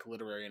full like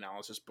literary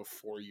analysis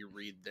before you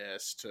read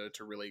this to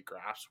really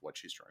grasp what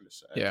she's trying to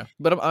say. Yeah,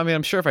 but I mean,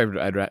 I'm sure if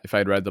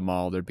I'd read them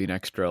all, there'd be an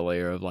extra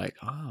layer of like,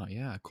 oh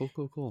yeah,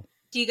 cool.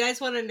 Do you guys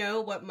want to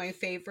know what my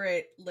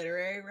favorite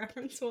literary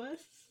reference was?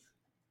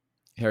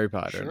 Harry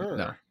Potter. Sure.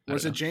 No,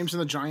 was it James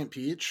and the Giant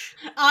Peach?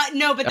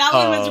 No, but that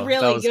one was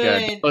really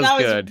good.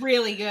 That was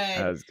really good.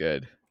 That was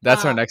good.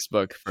 That's our next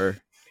book for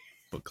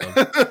book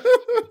club.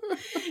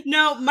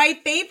 No, my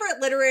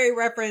favorite literary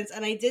reference,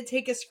 and I did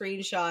take a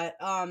screenshot.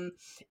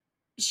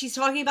 she's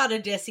talking about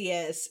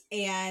Odysseus,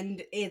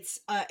 and it's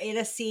in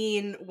a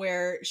scene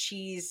where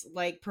she's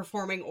like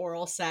performing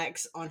oral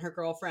sex on her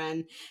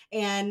girlfriend,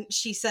 and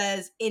she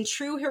says, in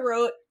true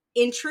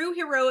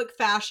heroic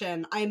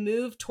fashion, I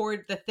moved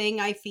toward the thing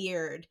I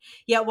feared.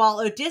 Yet while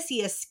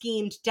Odysseus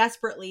schemed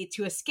desperately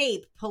to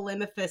escape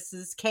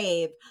Polyphemus'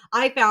 cave,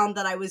 I found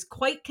that I was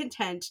quite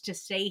content to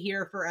stay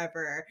here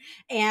forever.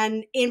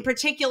 And in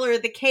particular,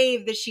 the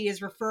cave that she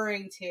is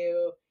referring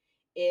to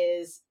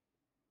is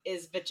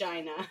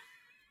vagina.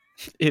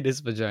 It is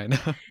vagina.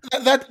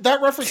 That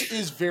reference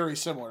is very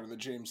similar to the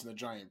James and the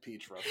Giant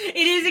Peach reference. It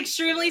is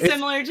extremely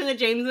similar to the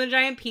James and the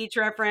Giant Peach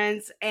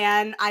reference,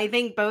 and I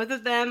think both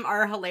of them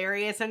are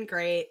hilarious and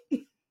great.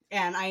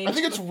 And I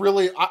think it's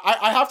really,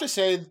 I have to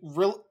say,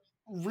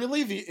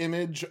 really the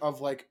image of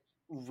like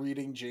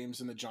reading James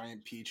and the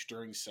Giant Peach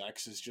during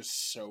sex is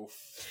just so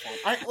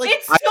fun.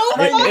 It's so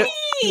funny.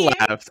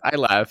 I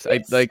laughed. I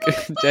like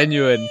so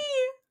genuine.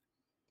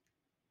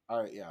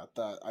 Yeah,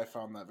 I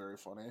found that very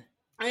funny.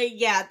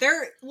 Yeah,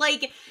 they're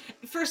like,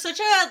 for such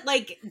a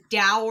like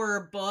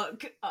dour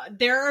book,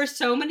 there are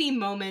so many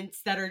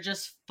moments that are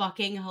just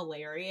fucking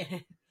hilarious.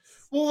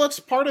 Well, that's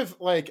part of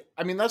like,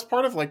 I mean, that's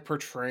part of like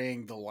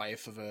portraying the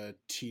life of a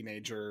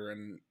teenager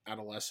and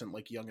adolescent,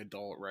 like young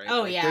adult, right?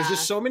 Oh, like, yeah. There's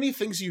just so many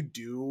things you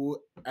do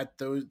at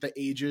the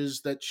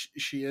ages that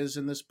she is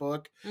in this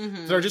book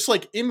that are just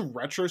like, in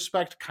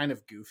retrospect, kind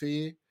of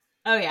goofy.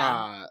 Oh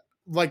yeah.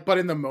 Like, but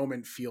in the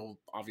moment feel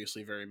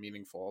obviously very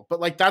meaningful. But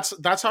like that's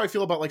how I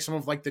feel about like some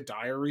of like the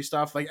diary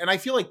stuff. Like, and I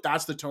feel like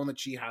that's the tone that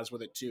she has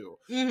with it too.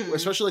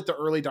 Especially like the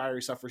early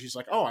diary stuff where she's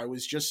like, oh, I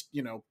was just,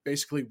 you know,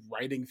 basically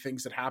writing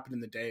things that happened in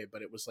the day,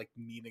 but it was like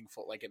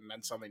meaningful, like it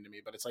meant something to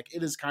me. But it's like,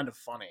 it is kind of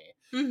funny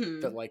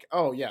that like,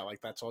 oh yeah, like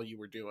that's all you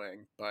were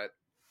doing. But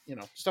you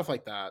know, stuff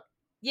like that.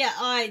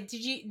 Yeah.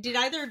 Did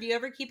either of you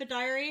ever keep a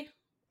diary?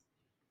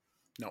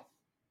 No.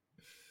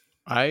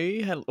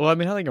 I had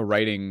like a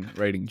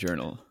writing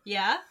journal.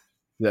 Yeah.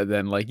 That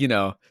then, like, you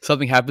know,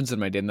 something happens in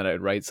my day and then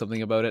I'd write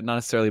something about it, not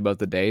necessarily about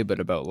the day, but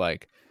about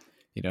like,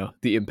 you know,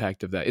 the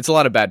impact of that. It's a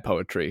lot of bad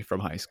poetry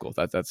from high school.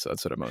 That's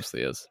what it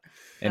mostly is.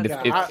 And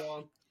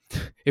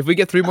if we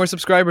get 3 more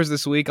subscribers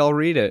this week, I'll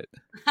read it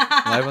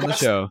live on the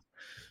show.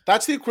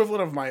 That's the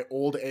equivalent of my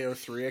old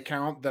AO3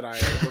 account that I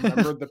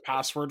remembered the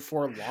password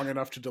for long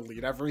enough to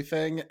delete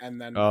everything and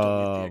then delete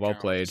the account. Well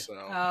played. So.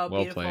 Oh,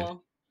 well beautiful. Played.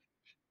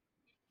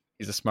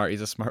 He's a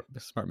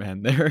smart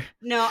man there.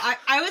 No,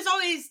 I was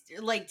always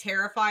like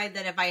terrified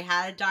that if I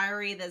had a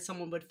diary that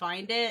someone would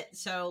find it.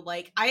 So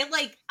like I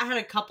had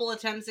a couple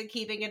attempts at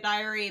keeping a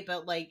diary,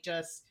 but like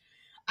just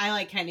I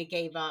like kind of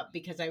gave up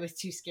because I was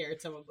too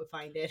scared someone would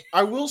find it.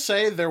 I will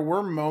say there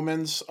were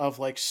moments of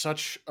like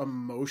such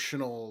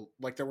emotional,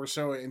 like that were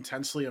so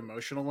intensely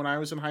emotional when I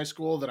was in high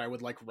school that I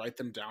would like write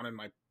them down in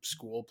my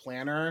school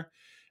planner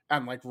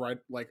and like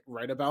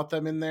write about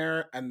them in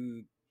there.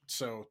 And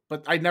so,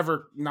 but I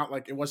never, not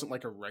like, it wasn't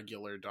like a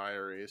regular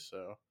diary.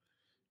 So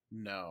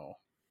no.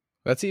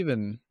 That's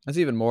even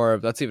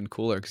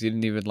cooler because you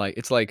didn't even like,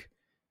 it's like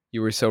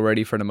you were so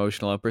ready for an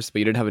emotional outburst, but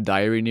you didn't have a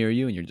diary near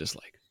you and you're just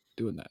like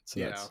doing that. So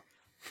yeah.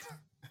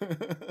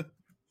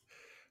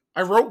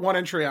 I wrote one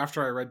entry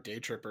after I read Day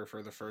Tripper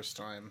for the first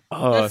time.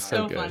 Oh, that's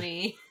so good.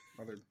 Funny.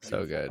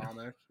 So good.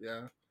 Comic.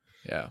 Yeah.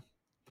 Yeah.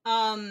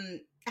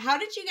 How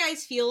did you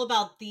guys feel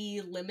about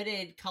the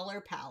limited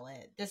color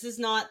palette? This is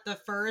not the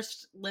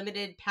first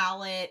limited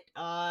palette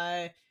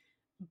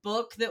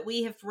book that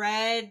we have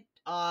read.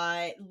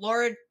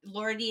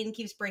 Laura Dean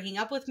Keeps Breaking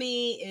Up With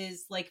Me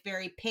is like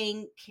very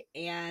pink,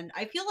 and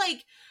I feel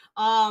like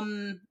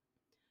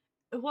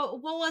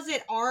what was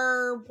it?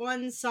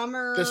 R1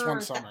 Summer?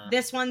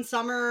 This one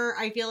summer.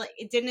 I feel like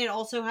didn't it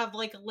also have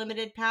like a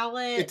limited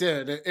palette? It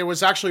did. It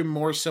was actually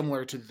more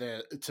similar to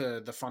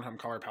the Fun Home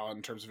color palette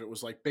in terms of it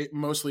was like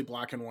mostly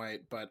black and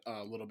white, but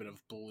a little bit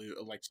of blue,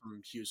 like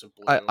some hues of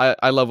blue.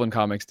 I love when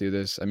comics do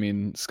this. I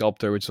mean,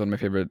 Sculptor, which is one of my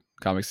favorite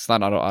comics. It's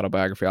not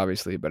autobiography,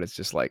 obviously, but it's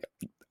just like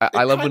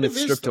I love when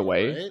it's stripped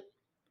away.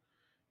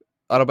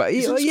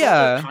 Right?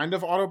 Yeah, kind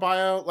of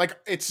autobio. Like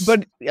it's,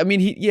 but I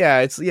mean,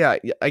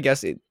 I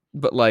guess it.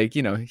 But like,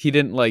 you know, he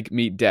didn't like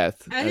meet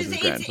death as his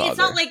grandfather. It's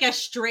not like a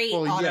straight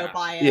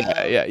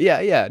autobio.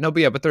 Yeah. No,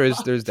 but there's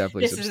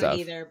definitely some stuff.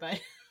 Either, but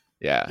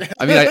yeah,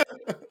 I mean,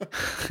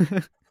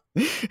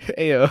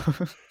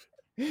 Ayo.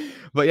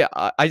 But yeah,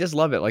 I just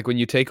love it. Like when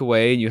you take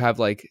away and you have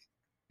like,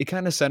 it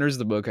kind of centers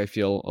the book. I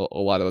feel a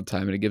lot of the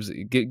time, and it gives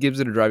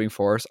it a driving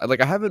force.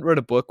 I haven't read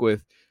a book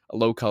with a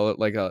low color,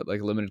 like a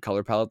limited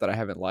color palette that I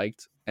haven't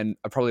liked, and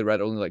I probably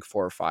read only like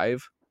 4 or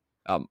 5.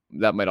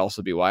 That might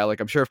also be why. Like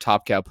I'm sure if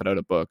Top Cow put out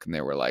a book and they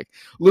were like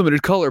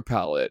limited color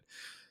palette,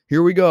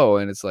 here we go,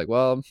 and it's like,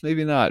 well,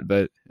 maybe not,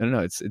 but I don't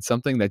know. It's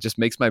something that just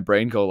makes my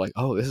brain go like,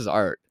 oh, this is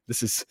art.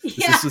 This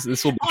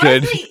will be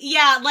good.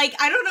 Yeah, like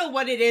I don't know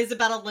what it is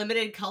about a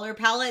limited color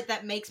palette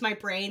that makes my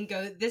brain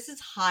go, this is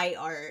high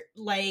art.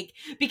 Like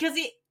because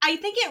I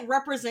think it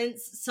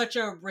represents such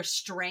a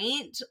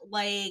restraint,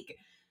 like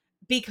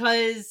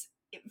because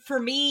for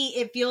me,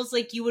 it feels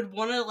like you would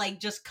want to like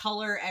just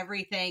color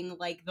everything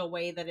like the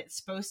way that it's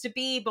supposed to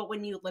be. But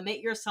when you limit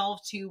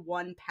yourself to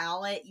one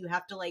palette, you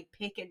have to like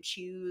pick and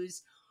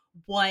choose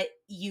what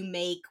you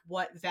make,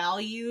 what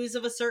values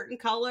of a certain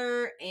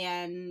color.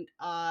 And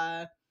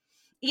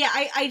yeah,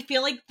 I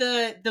feel like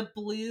the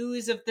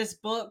blues of this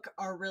book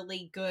are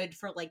really good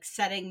for like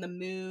setting the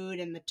mood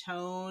and the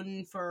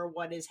tone for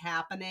what is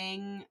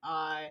happening.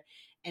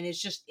 And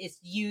it's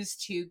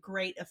used to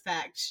great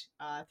effect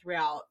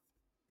throughout.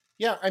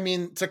 Yeah, I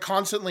mean, to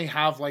constantly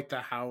have like the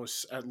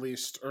house, at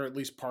least, or at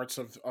least parts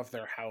of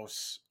their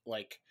house,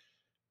 like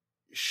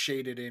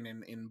shaded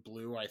in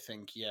blue, I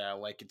think, yeah,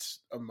 like it's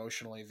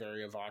emotionally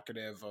very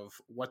evocative of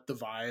what the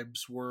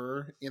vibes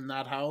were in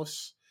that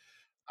house.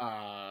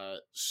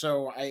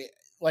 So I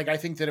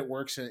think that it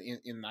works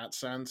in that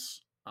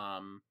sense.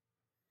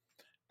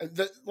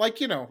 The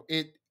like,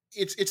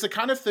 it's the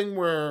kind of thing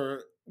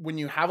where when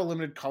you have a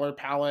limited color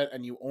palette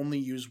and you only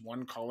use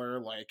one color,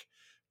 like,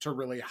 to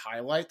really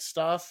highlight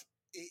stuff,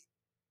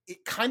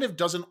 it kind of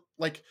doesn't,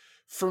 like,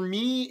 for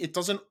me it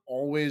doesn't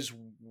always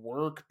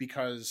work,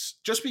 because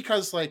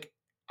like,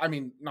 I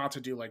mean, not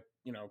to do like,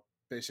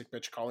 basic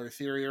bitch color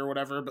theory or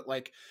whatever, but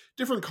like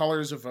different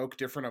colors evoke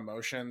different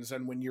emotions,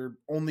 and when you're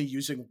only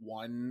using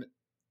one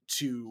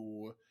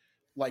to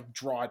like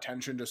draw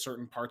attention to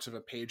certain parts of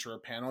a page or a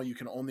panel, you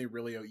can only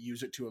really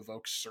use it to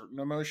evoke certain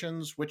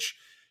emotions, which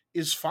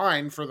is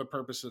fine for the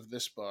purpose of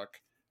this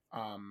book.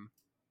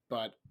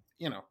 But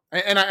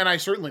and I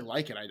certainly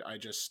like it.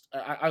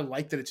 I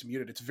like that it's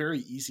muted. It's very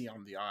easy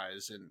on the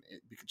eyes, and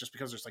just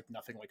because there's like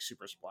nothing like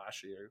super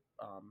splashy.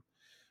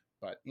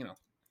 But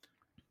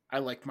I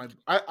like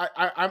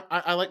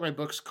I like my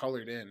books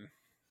colored in.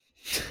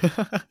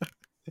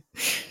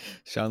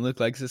 Sean-Luc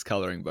likes his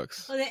coloring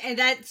books. And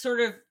that sort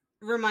of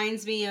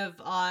reminds me of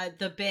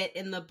the bit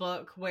in the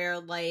book where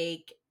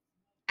like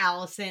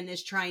Allison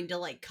is trying to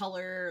like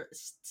color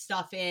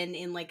stuff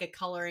in like a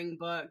coloring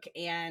book,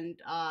 and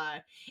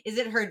is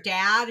it her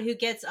dad who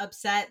gets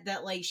upset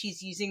that like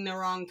she's using the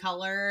wrong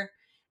color?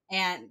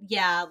 And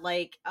yeah,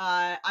 like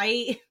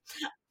I'm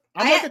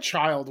like a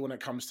child when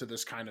it comes to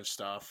this kind of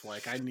stuff.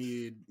 Like, I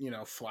need,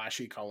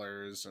 flashy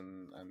colors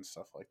and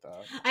stuff like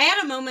that. I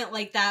had a moment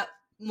like that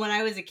when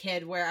I was a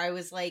kid where I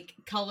was like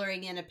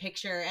coloring in a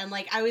picture, and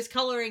like I was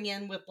coloring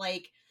in with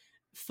like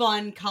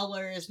fun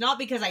colors, not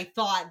because I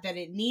thought that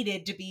it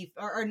needed to be,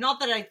 or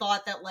not that I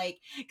thought that like,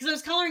 because I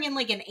was coloring in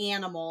like an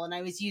animal and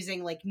I was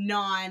using like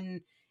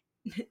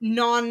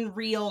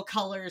non-real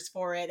colors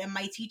for it, and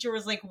my teacher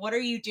was like, what are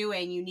you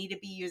doing? You need to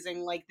be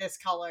using like this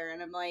color.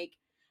 And I'm like,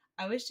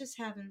 I was just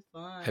having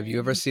fun. Have you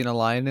ever seen a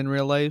lion in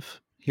real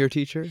life, here,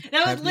 teacher?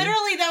 That was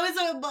literally, that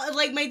was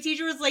like, my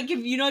teacher was like,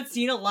 have you not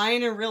seen a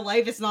lion in real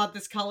life? It's not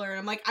this color. And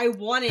I'm like, I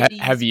wanted to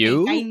use have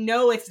you? pink. I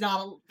know it's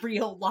not a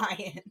real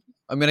lion.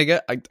 I mean,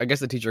 I guess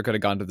the teacher could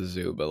have gone to the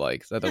zoo, but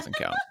like that doesn't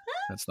count.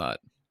 That's not.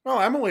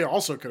 Well, Emily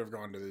also could have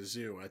gone to the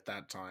zoo at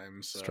that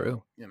time. So, it's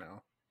true.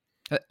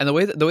 And the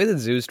way that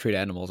zoos treat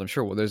animals, I'm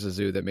sure there's a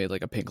zoo that made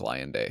like a pink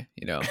lion day.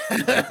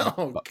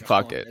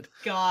 Fuck it.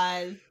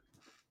 God.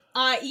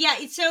 Yeah,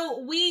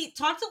 so we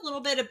talked a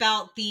little bit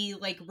about the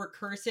like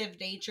recursive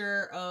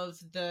nature of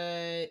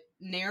the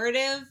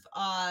narrative.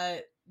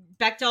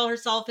 Bechdel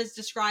herself has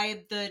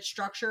described the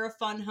structure of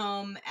Fun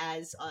Home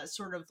as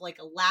sort of like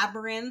a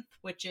labyrinth,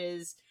 which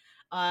is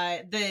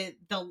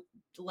the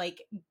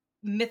like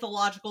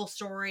mythological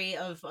story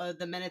of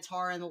the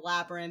Minotaur and the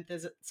labyrinth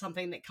is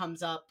something that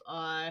comes up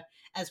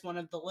as one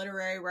of the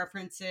literary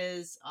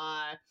references.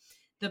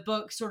 The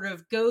book sort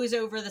of goes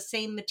over the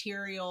same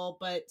material,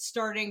 but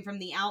starting from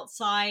the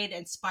outside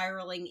and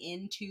spiraling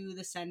into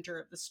the center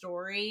of the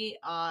story.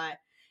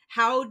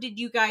 How did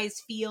you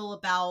guys feel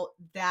about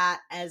that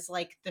as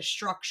like the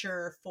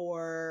structure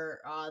for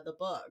the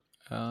book?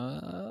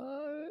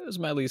 It was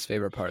my least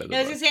favorite part of the book.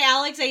 I was gonna say,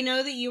 Alex, I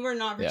know that you were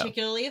not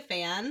particularly a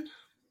fan.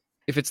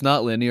 If it's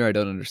not linear, I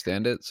don't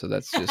understand it. So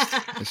that's just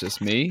it's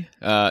just me.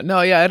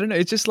 No, yeah, I don't know.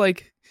 It's just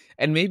like,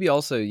 and maybe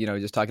also,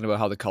 just talking about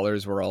how the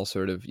colors were all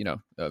sort of,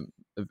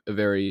 a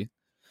very,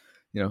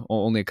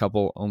 only a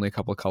couple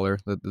color,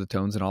 the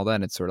tones and all that.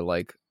 And it's sort of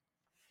like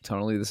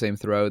tonally the same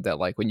throughout, that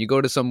like when you go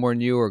to somewhere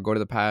new or go to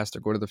the past or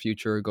go to the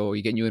future,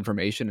 you get new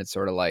information. It's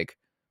sort of like,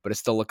 but it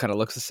still kind of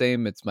looks the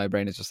same. My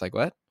brain is just like,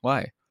 what?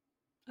 Why?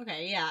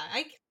 Okay. Yeah.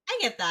 I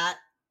get that.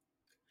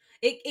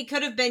 It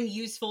could have been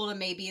useful to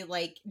maybe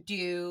like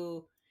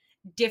do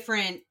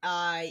different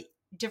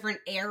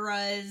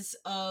eras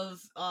of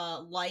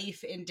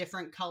life in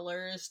different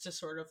colors to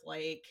sort of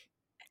like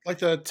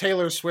the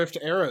Taylor Swift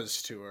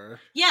Eras tour.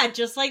 Yeah,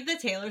 just like the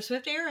Taylor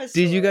Swift Eras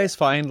tour. Did you guys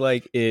find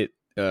like it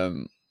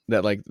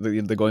that like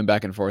the going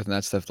back and forth and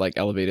that stuff like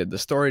elevated the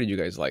story? Did you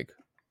guys like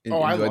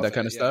enjoy that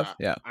kind of stuff?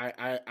 Yeah.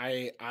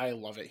 I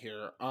love it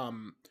here.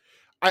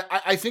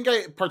 I think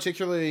I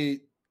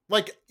particularly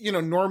like,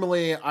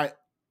 normally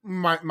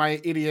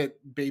my idiot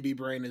baby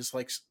brain is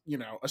like,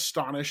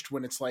 astonished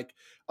when it's like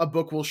a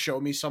book will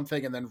show me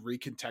something and then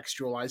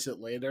recontextualize it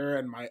later,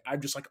 and I'm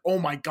just like, oh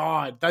my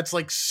god, that's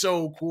like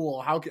so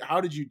cool.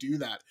 How did you do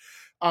that?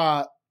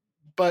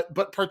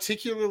 but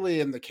particularly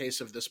in the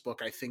case of this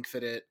book, I think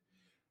that it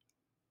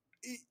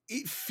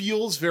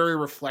feels very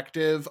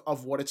reflective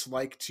of what it's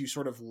like to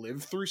sort of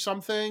live through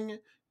something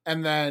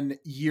and then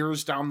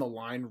years down the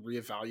line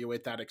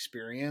reevaluate that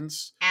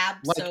experience.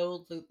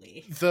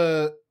 Absolutely.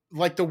 The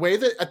way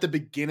that at the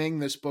beginning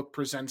this book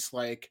presents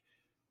like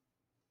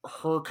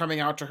her coming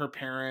out to her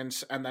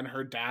parents and then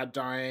her dad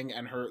dying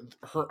and her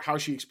how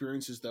she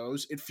experiences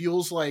those, it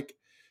feels like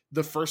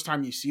the first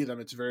time you see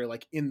them, it's very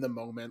like in the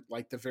moment,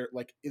 like the very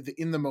like the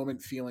in the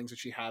moment feelings that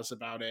she has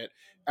about it,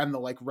 and the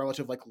like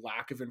relative like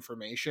lack of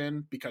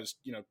information, because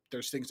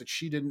there's things that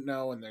she didn't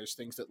know and there's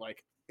things that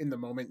like in the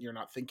moment you're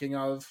not thinking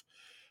of.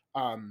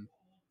 And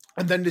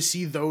then to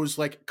see those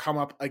like come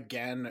up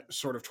again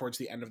sort of towards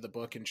the end of the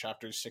book in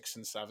chapters 6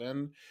 and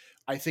 7,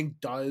 I think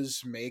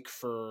does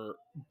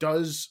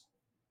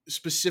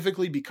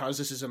specifically because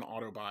this is an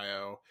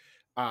autobio,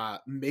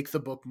 make the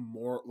book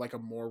more like a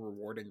more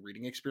rewarding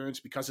reading experience,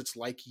 because it's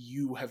like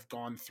you have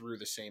gone through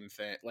the same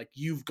thing, like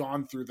you've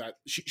gone through that.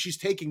 She's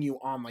taking you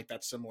on like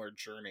that similar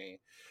journey,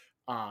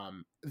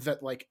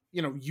 that like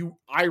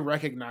I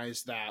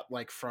recognize that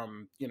like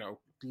from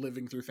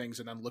living through things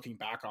and then looking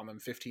back on them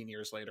 15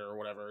 years later or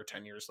whatever, or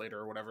 10 years later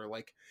or whatever,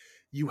 like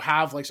you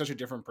have like such a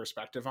different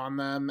perspective on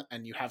them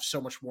and you have so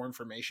much more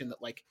information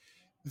that like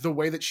the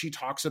way that she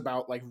talks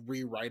about like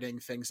rewriting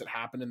things that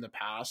happened in the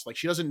past, like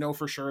she doesn't know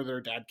for sure that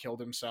her dad killed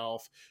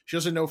himself. She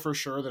doesn't know for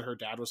sure that her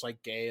dad was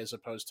like gay as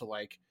opposed to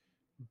like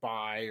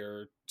bi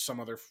or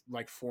some other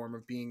like form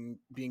of being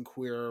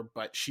queer,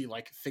 but she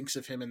like thinks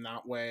of him in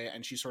that way,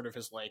 and she sort of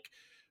has like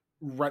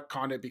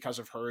retconned it because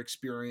of her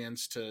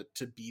experience to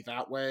be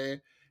that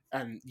way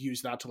and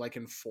use that to like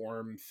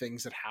inform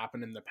things that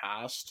happened in the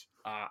past.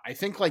 I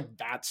think like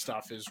that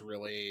stuff is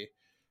really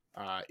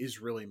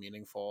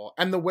meaningful.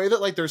 And the way that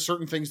like there's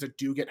certain things that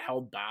do get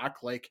held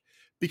back, like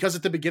because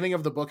at the beginning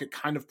of the book it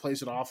kind of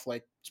plays it off,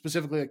 like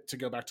specifically like, to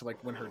go back to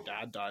like when her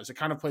dad dies, it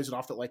kind of plays it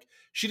off that like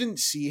she didn't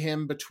see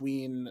him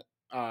between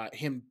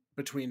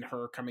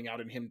her coming out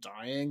and him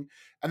dying,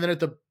 and then at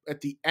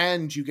the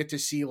end you get to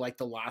see like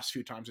the last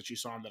few times that she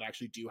saw him that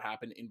actually do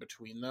happen in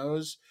between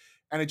those,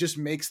 and it just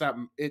makes that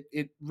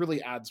it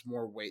really adds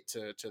more weight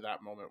to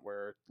that moment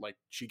where like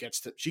she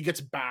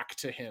gets back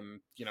to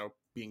him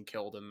being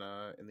killed in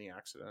the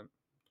accident,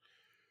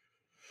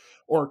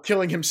 or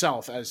killing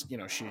himself, as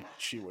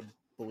she would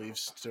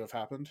believes to have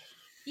happened.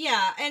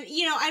 Yeah, and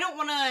I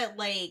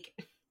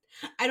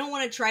don't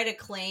want to try to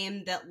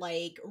claim that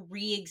like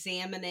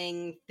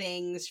re-examining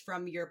things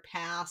from your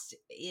past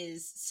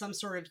is some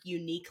sort of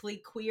uniquely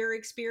queer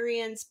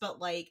experience, but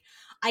like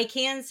I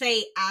can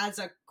say as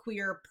a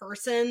queer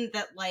person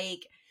that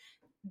like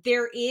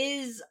there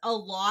is a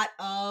lot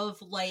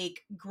of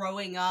like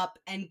growing up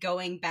and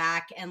going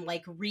back and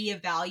like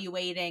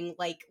reevaluating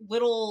like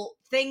little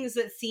things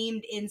that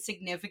seemed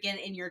insignificant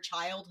in your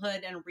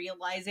childhood and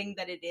realizing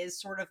that it is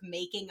sort of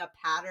making a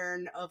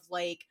pattern of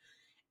like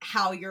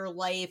how your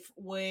life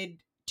would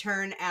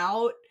turn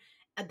out.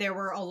 There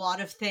were a lot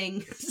of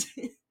things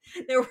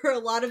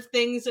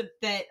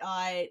that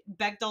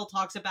Bechdel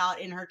talks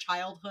about in her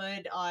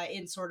childhood,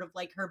 in sort of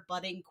like her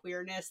budding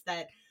queerness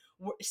that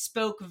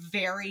spoke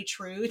very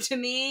true to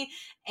me.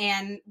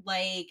 And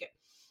like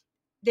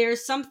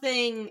there's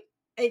something,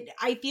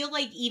 I feel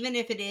like even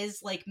if it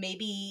is like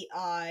maybe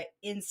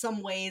in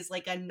some ways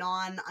like a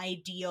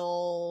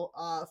non-ideal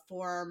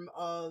form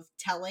of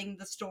telling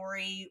the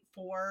story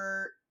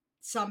for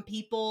some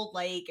people,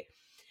 like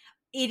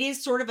it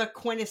is sort of a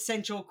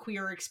quintessential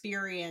queer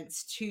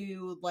experience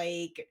to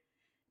like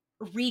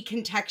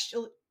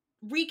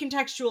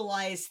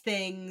recontextualize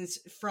things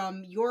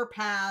from your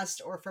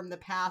past or from the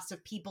past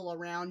of people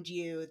around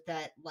you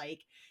that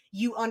like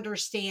you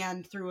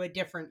understand through a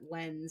different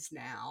lens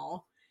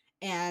now.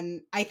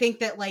 And I think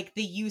that like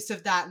the use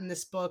of that in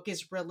this book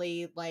is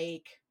really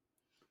like,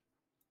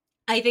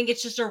 I think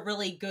it's just a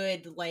really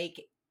good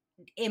like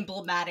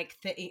emblematic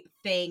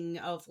thing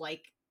of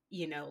like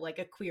like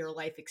a queer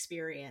life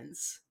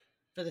experience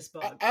for this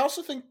book. I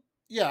also think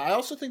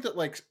that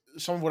like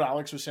some of what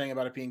Alex was saying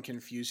about it being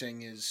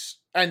confusing is,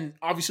 and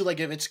obviously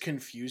like if it's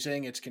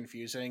confusing,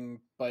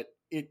 but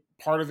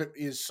part of it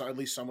is at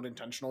least somewhat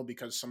intentional,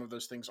 because some of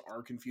those things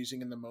are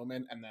confusing in the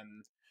moment, and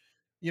then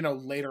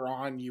later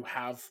on you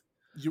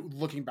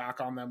looking back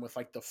on them with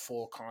like the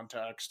full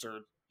context.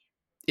 Or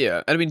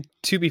yeah, I mean,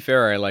 to be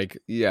fair,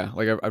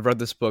 I've read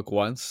this book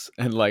once,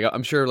 and like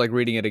I'm sure like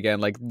reading it again,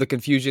 like the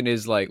confusion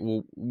is like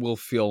will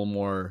feel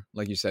more,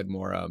 like you said,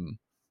 more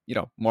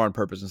more on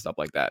purpose and stuff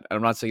like that. And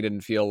I'm not saying it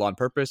didn't feel on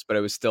purpose, but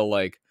it was still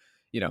like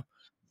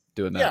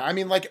doing that. Yeah, I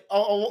mean, like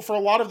for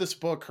a lot of this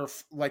book, her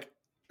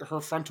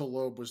frontal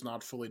lobe was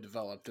not fully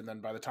developed, and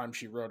then by the time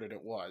she wrote it,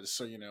 it was.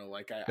 So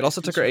like it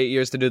also took her 8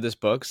 years to do this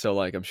book, so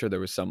like I'm sure there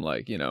was some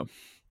like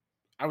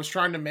I was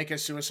trying to make a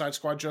Suicide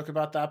Squad joke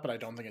about that, but I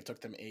don't think it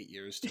took them 8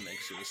 years to make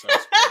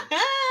Suicide Squad.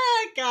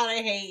 God,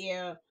 I hate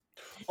you.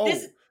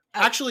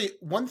 Actually,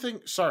 one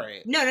thing.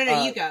 Sorry. No,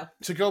 you go.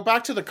 To go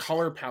back to the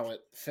color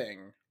palette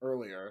thing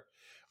earlier,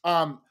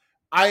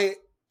 I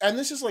and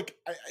this is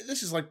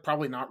like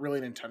probably not really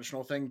an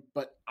intentional thing,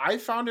 but I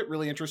found it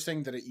really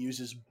interesting that it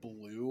uses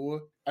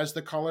blue as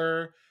the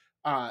color,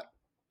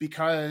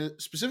 because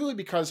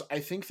I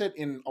think that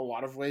in a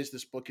lot of ways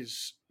this book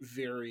is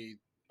very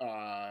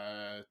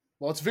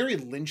it's very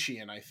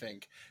Lynchian, I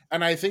think,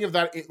 and I think of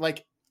that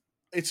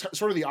it's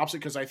sort of the opposite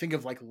because I think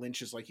of like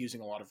Lynch as like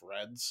using a lot of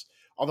reds,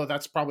 although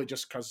that's probably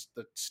just because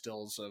the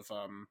stills of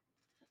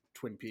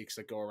Twin Peaks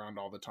that go around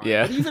all the time.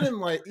 Yeah. But even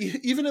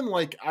in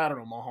like I don't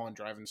know, Mulholland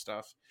Drive and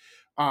stuff.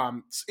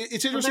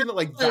 It's interesting that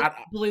like that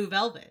Blue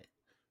Velvet.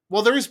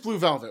 Well, there is Blue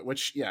Velvet,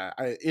 which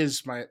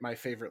is my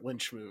favorite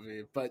Lynch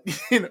movie. But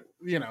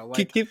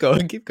like keep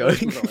going.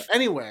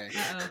 Anyway,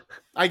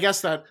 I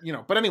guess that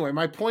But anyway,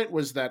 my point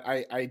was that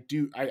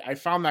I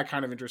found that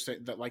kind of interesting,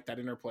 that like that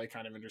interplay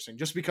kind of interesting,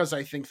 just because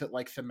I think that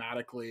like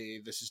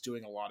thematically this is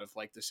doing a lot of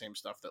like the same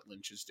stuff that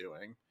Lynch is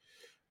doing.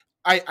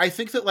 I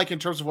think that like in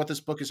terms of what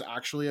this book is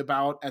actually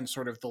about and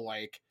sort of the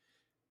like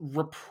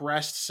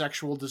repressed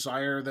sexual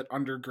desire that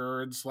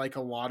undergirds like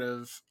a lot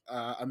of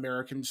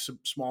American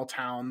small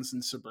towns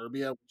and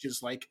suburbia, which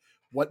is like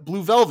what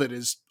Blue Velvet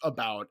is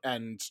about.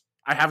 And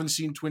I haven't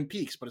seen Twin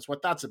Peaks, but it's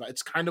what that's about.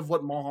 It's kind of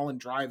what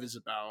Mulholland Drive is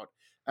about,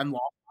 and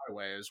Lost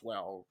Highway as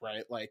well,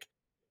 right? Like,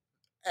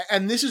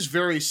 and this is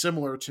very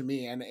similar to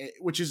me, and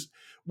which is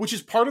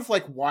part of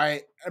like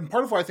why, and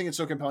part of why I think it's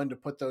so compelling to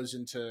put those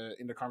into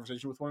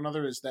conversation with one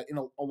another, is that in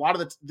a lot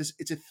of this,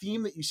 it's a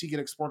theme that you see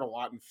get explored a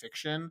lot in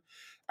fiction,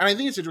 and I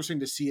think it's interesting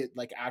to see it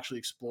like actually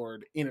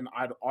explored in an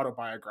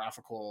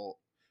autobiographical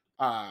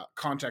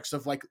context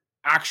of like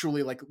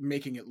actually like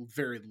making it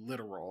very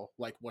literal,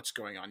 like what's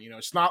going on.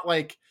 It's not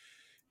like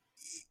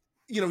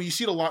you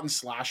see it a lot in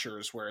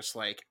slashers where it's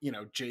like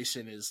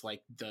Jason is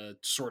like the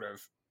sort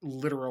of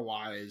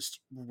literalized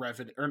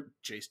revenant, or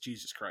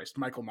Jesus Christ,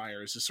 Michael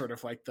Myers is sort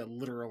of like the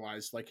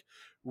literalized like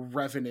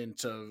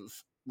revenant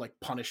of like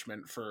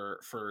punishment for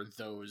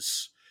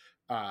those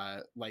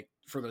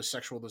for those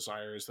sexual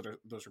desires, that are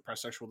those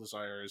repressed sexual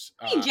desires.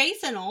 I mean,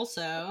 Jason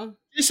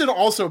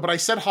also, but I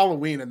said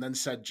Halloween and then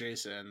said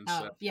Jason. Oh,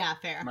 so yeah,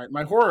 fair.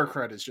 My horror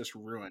cred is just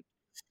ruined.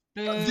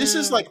 This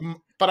is like,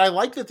 but I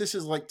like that this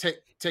is like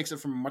takes it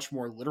from a much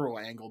more literal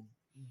angle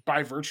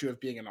by virtue of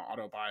being an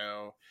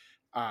autobio.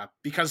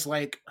 Because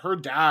like her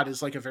dad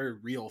is like a very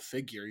real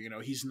figure,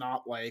 he's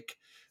not like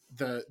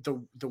the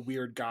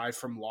weird guy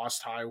from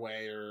Lost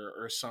Highway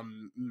or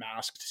some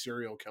masked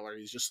serial killer.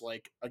 He's just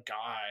like a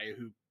guy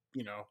who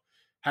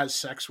has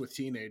sex with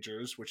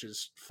teenagers, which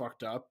is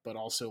fucked up, but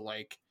also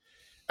like,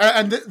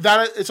 and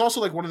that it's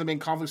also like one of the main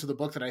conflicts of the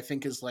book that I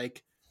think is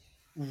like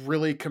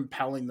really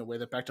compelling, the way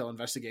that Bechdel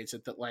investigates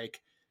it, that like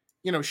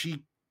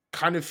she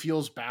kind of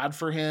feels bad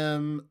for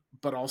him,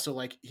 but also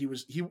like he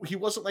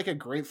wasn't like a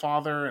great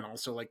father, and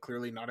also like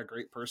clearly not a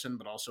great person,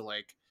 but also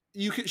like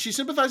she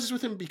sympathizes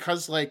with him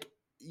because like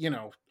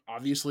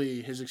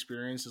obviously his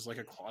experience as like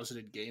a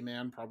closeted gay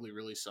man probably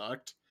really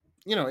sucked.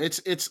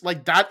 It's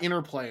like that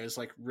interplay is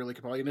like really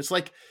compelling, and it's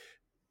like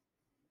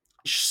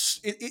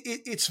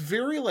it's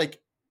very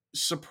like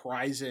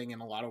surprising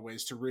in a lot of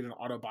ways to read an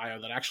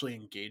autobio that actually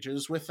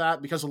engages with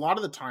that, because a lot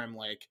of the time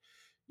like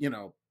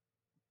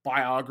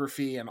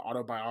biography and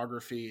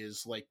autobiography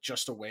is like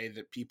just a way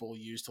that people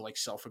use to like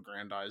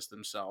self-aggrandize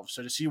themselves.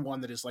 So to see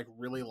one that is like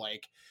really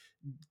like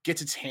gets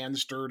its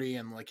hands dirty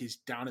and like is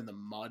down in the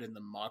mud and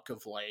the muck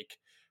of like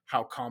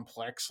how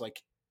complex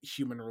like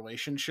human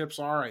relationships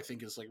are, I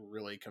think is like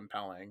really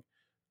compelling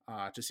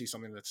to see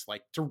something that's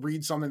like, to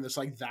read something that's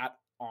like that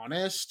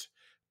honest.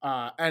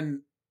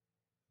 And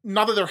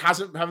not that there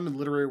haven't been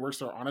literary works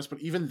that are honest, but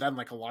even then,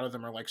 like a lot of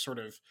them are like sort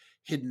of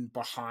hidden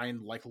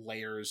behind like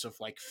layers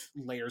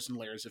and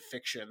layers of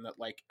fiction that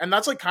like, and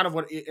that's like kind of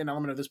what an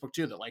element of this book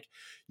too, that like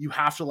you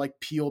have to like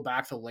peel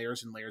back the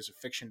layers and layers of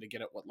fiction to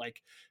get at what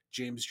like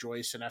James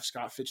Joyce and F.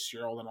 Scott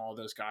Fitzgerald and all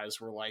those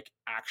guys were like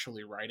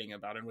actually writing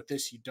about. And with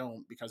this, you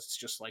don't, because it's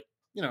just like,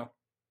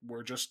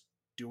 we're just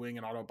doing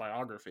an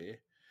autobiography.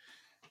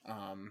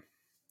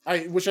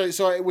 Which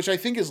I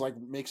think is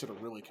like makes it a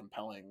really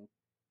compelling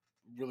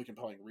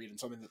read, and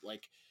something that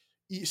like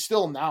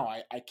still now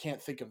I can't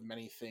think of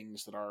many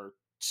things that are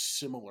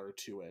similar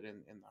to it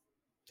in that.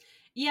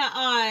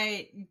 Yeah.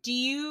 Do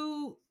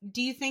you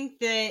think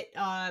that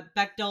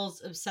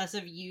Bechdel's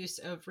obsessive use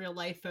of real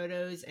life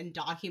photos and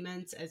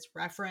documents as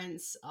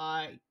reference,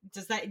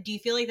 do you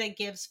feel like that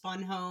gives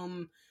Fun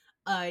Home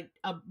a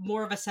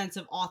more of a sense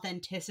of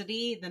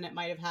authenticity than it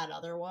might have had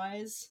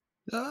otherwise?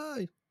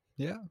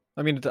 Yeah,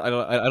 I mean, I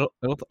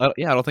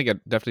don't think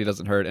it definitely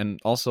doesn't hurt.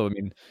 And also, I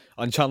mean,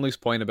 on Jean-Luc's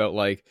point about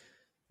like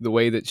the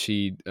way that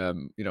she,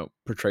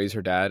 portrays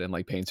her dad and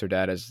like paints her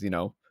dad as,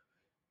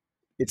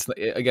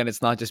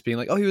 it's not just being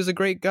like, oh, he was a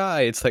great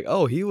guy. It's like,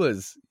 oh, he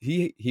was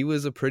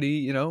a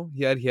pretty,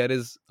 he had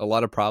a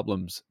lot of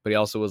problems, but he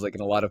also was like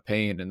in a lot of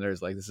pain. And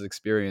there's like this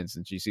experience,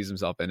 and she sees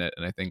himself in it.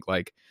 And I think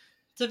like,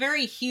 it's a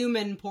very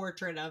human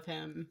portrait of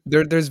him.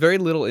 There's very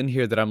little in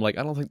here that I'm like,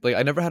 I don't think, like,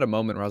 I never had a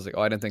moment where I was like,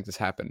 oh, I didn't think this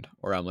happened,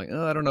 or I'm like,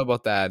 oh, I don't know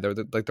about that.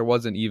 There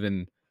wasn't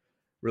even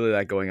really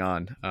that going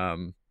on.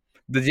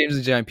 The James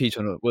and Giant Peach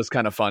one was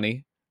kind of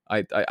funny,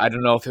 I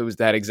don't know if it was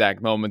that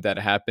exact moment that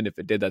happened. If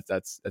it did,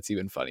 that's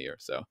even funnier.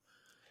 So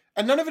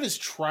And none of it is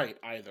trite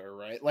either,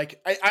 right?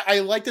 Like I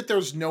like that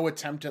there's no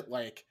attempt at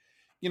like,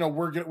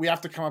 we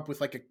have to come up with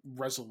like a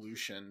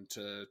resolution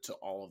to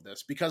all of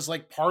this, because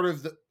like part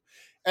of the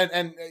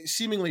and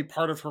seemingly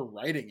part of her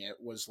writing it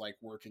was like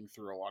working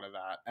through a lot of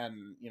that,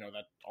 and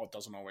that all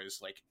doesn't always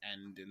like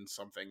end in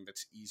something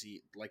that's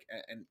easy, like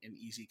an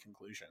easy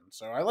conclusion.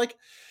 So I like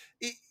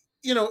it.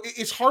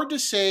 It's hard to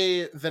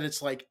say that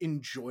it's like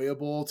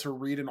enjoyable to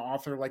read an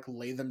author like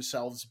lay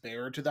themselves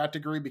bare to that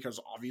degree, because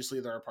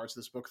obviously there are parts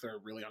of this book that are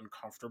really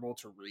uncomfortable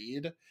to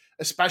read,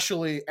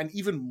 especially, and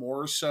even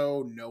more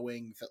so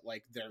knowing that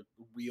like they're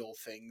real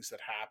things that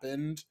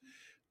happened,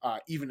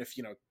 even if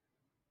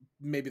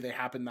maybe they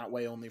happen that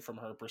way only from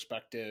her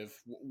perspective,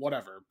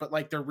 whatever, but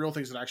like they're real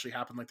things that actually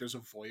happen. Like there's a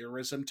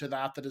voyeurism to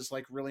that is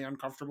like really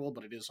uncomfortable,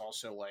 but it is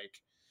also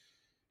like,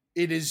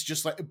 it is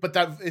just like, but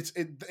that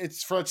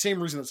it's for that same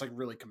reason it's like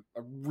really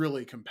a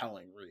really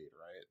compelling read,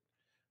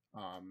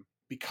 right?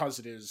 Because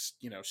it is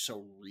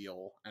so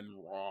real and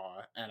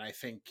raw, and I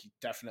think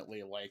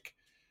definitely like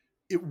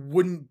it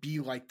wouldn't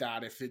be like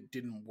that if it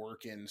didn't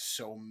work in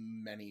so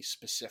many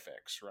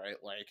specifics, right?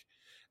 Like,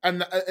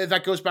 and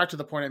that goes back to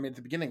the point I made at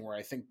the beginning, where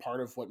I think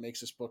part of what makes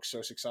this book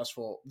so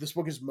successful, this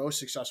book is most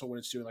successful when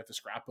it's doing like the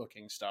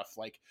scrapbooking stuff,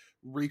 like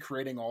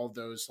recreating all of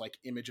those like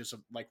images of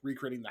like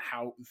recreating the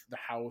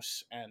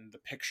house and the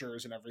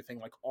pictures and everything.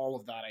 Like all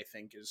of that I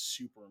think is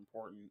super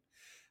important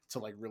to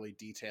like really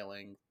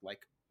detailing like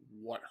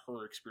what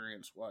her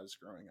experience was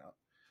growing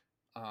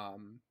up.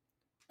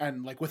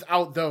 And like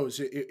without those,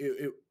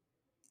 it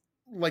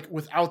like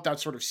without that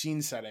sort of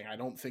scene setting, I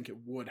don't think it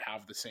would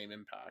have the same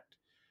impact.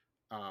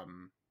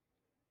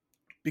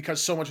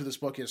 Because so much of this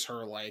book is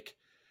her like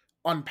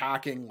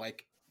unpacking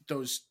like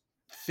those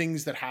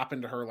things that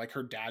happened to her, like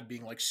her dad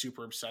being like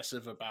super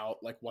obsessive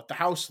about like what the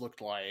house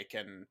looked like,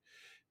 and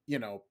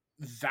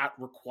that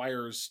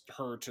requires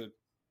her to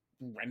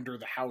render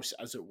the house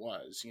as it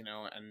was,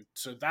 and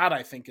so that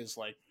I think is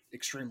like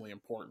extremely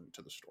important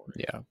to the story.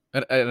 yeah,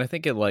 and I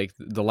think it like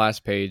the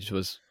last page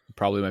was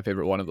probably my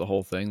favorite one of the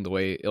whole thing. The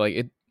way like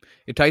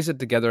it ties it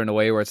together in a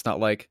way where it's not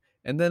like,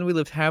 and then we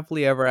lived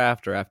happily ever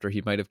after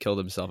he might have killed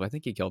himself. I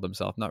think he killed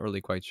himself, not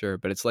really quite sure,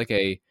 but it's like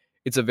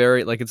it's a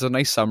very like it's a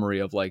nice summary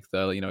of like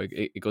the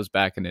it goes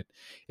back and it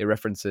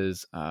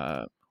references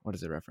what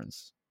does it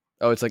reference?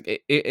 Oh, it's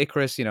like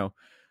Icarus,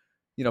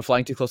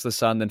 flying too close to the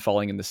sun, then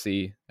falling in the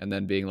sea, and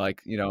then being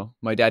like,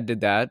 my dad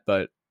did that,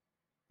 but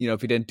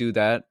if he didn't do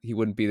that, he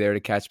wouldn't be there to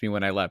catch me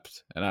when I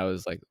leapt. And I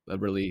was like a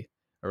really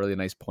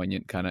nice,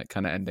 poignant kind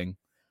of ending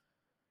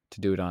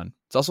to do it on.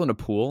 It's also in a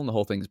pool, and the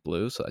whole thing's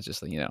blue, so that's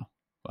just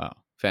wow,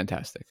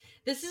 fantastic.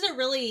 This isn't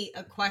really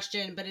a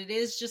question, but it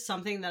is just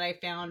something that I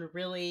found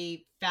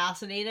really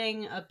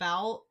fascinating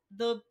about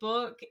the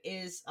book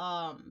is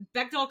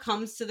Bechdel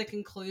comes to the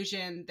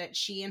conclusion that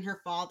she and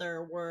her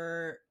father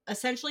were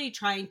essentially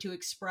trying to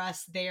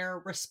express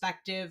their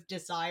respective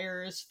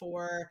desires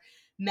for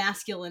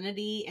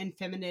masculinity and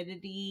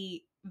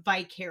femininity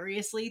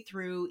vicariously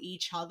through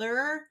each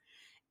other.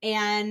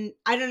 And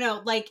I don't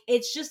know, like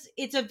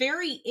it's a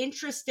very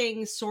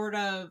interesting sort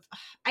of,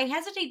 I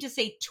hesitate to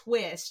say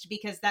twist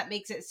because that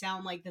makes it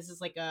sound like this is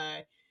like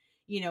a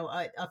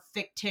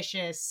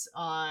fictitious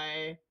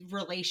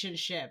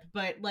relationship,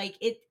 but like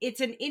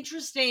it's an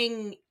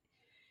interesting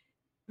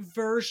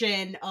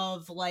version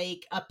of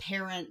like a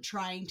parent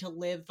trying to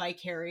live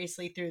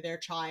vicariously through their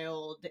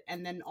child,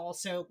 and then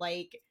also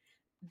like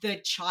the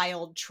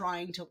child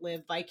trying to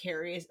live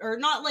vicarious, or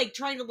not like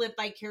trying to live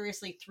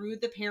vicariously through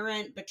the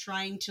parent, but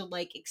trying to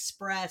like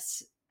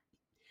express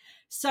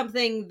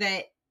something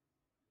that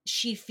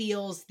she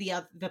feels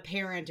the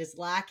parent is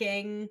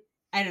lacking.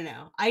 I don't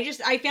know.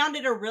 I found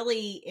it a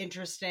really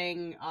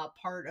interesting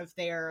part of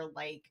their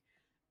like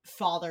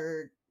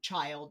father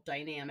child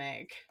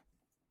dynamic.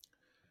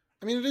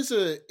 I mean,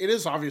 it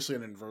is obviously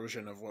an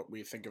inversion of what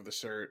we think of that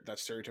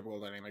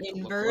stereotypical dynamic to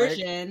look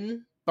like,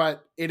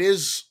 but it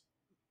is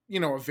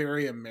a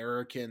very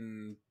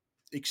American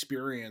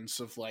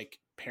experience of like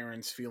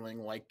parents feeling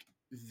like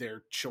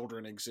their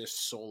children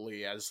exist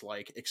solely as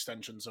like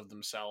extensions of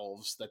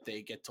themselves that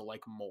they get to like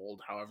mold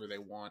however they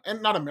want.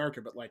 And not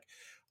America, but like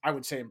I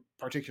would say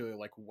particularly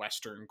like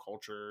Western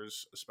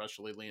cultures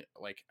especially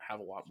like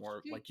have a lot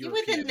more, like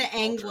European within the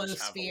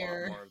Anglosphere have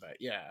a lot more of that.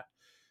 Yeah,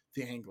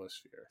 the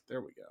Anglosphere, there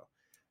we go.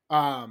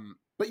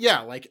 But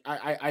yeah, like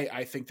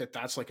I think that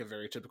that's like a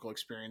very typical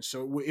experience.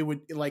 So it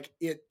would like,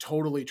 it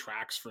totally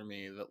tracks for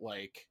me that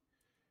like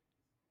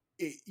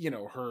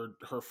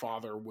her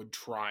father would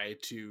try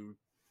to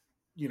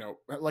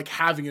like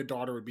having a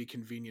daughter would be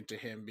convenient to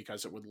him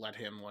because it would let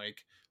him like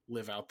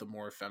live out the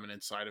more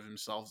feminine side of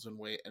himself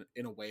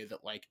in a way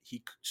that like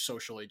he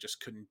socially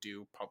just couldn't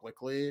do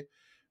publicly,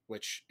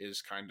 which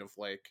is kind of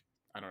like,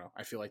 I don't know,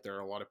 I feel like there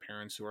are a lot of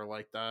parents who are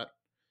like that.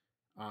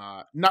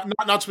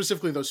 Not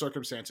specifically those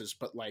circumstances,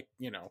 but like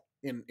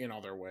in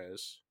other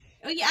ways.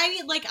 Oh yeah, I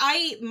mean, like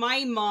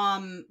my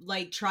mom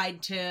like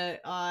tried to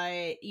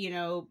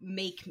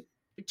make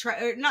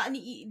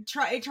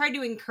tried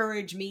to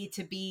encourage me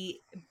to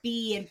be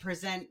and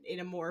present in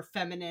a more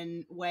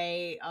feminine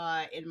way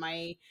in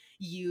my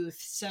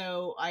youth.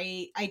 So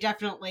I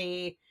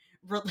definitely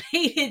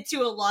related to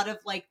a lot of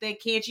like the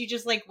can't you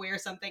just like wear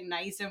something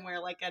nice and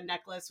wear like a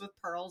necklace with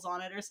pearls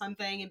on it or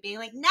something, and being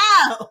like,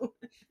 no.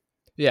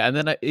 Yeah, and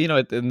then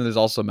and there's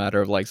also a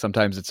matter of like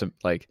sometimes it's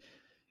like,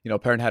 a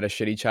parent had a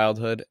shitty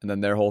childhood, and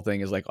then their whole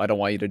thing is like, I don't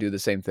want you to do the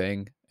same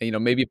thing.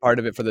 And, maybe part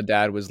of it for the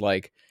dad was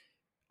like,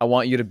 I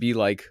want you to be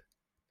like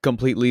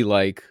completely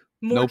like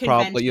More no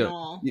problem.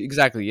 conventional.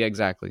 Exactly, yeah,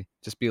 exactly.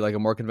 Just be like a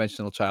more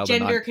conventional child,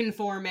 Gender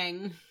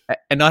conforming,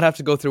 and not have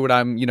to go through what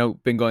I'm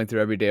been going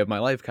through every day of my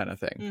life, kind of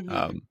thing.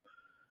 Mm-hmm.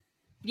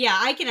 Yeah,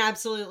 I can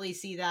absolutely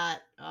see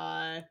that.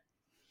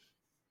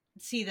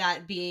 See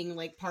that being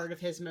like part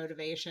of his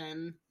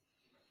motivation,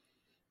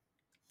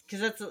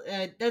 because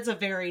that's a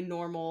very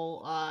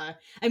normal. I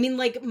mean,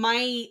 like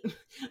my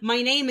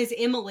name is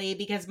Emily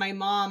because my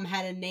mom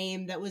had a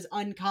name that was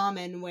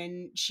uncommon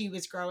when she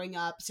was growing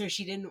up, so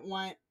she didn't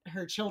want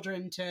her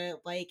children to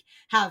like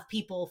have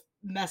people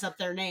mess up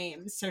their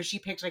names, so she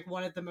picked like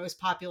one of the most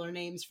popular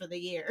names for the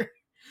year.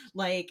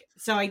 Like,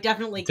 so I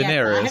definitely get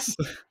Daenerys.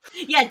 that.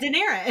 Yeah,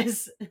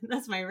 Daenerys.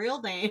 That's my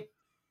real name.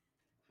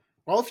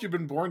 Well, if you'd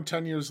been born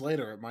 10 years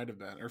later, it might have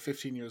been. Or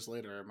 15 years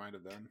later, it might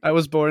have been. I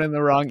was born in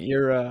the wrong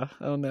era.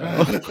 Oh, no.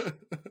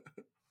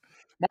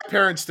 My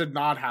parents did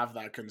not have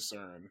that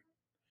concern.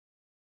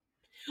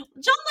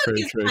 John Luke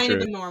is kind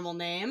of a normal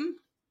name.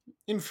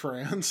 In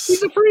France.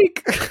 He's a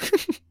freak.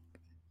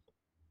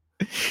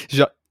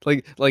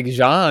 like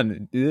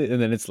Jean,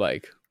 and then it's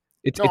like,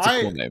 it's a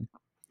cool name.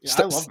 Yeah,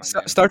 I love my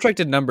name. Star Trek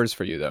did numbers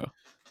for you, though.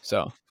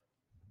 So.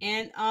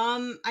 And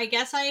I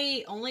guess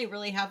I only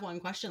really have one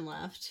question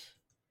left,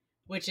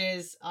 which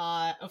is,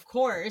 of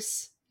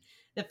course,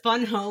 the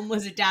Fun Home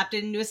was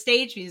adapted into a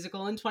stage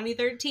musical in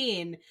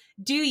 2013.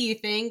 Do you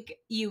think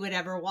you would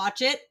ever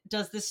watch it?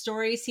 Does the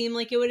story seem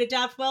like it would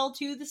adapt well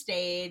to the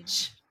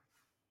stage?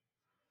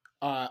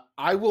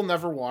 I will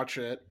never watch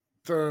it.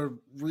 The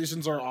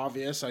reasons are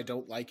obvious. I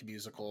don't like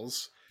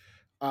musicals.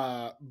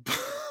 But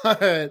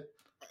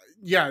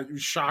yeah,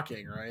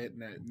 shocking, right?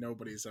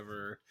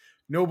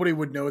 Nobody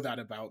would know that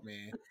about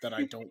me, that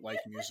I don't like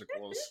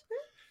musicals.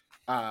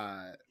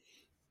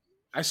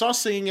 I saw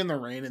Singing in the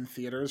Rain in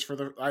theaters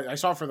I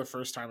saw it for the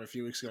first time a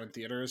few weeks ago in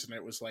theaters, and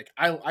it was like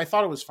I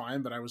thought it was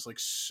fine, but I was like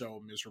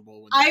so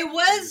miserable. I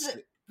was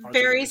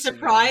very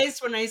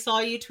surprised when I saw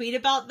you tweet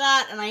about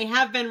that, and I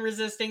have been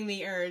resisting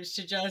the urge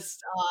to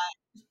just.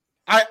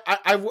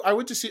 I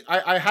went to see.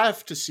 I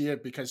have to see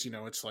it because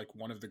it's like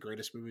one of the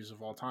greatest movies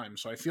of all time.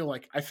 So I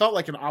felt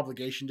like an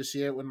obligation to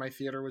see it when my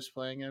theater was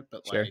playing it.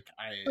 But sure. like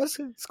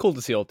it's cool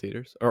to see old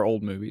theaters or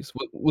old movies.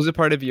 Was it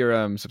part of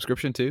your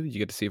subscription too? Did you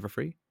get to see it for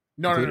free?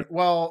 No.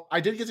 Well, I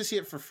did get to see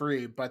it for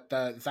free, but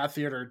that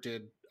theater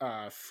did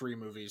free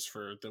movies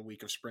for the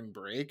week of spring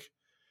break.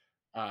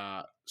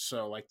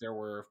 So like there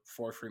were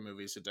 4 free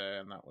movies a day,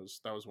 and that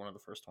was one of the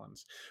first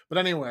ones. But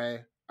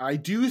anyway, I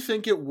do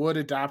think it would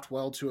adapt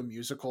well to a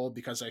musical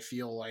because I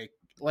feel like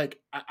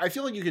I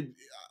feel like you could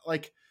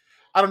like.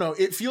 I don't know.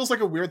 It feels like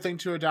a weird thing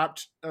to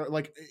adapt.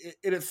 Like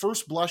it at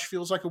first blush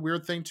feels like a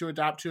weird thing to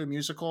adapt to a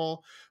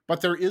musical,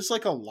 but there is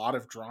like a lot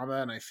of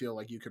drama, and I feel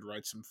like you could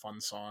write some fun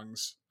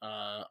songs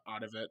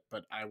out of it.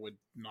 But I would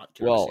not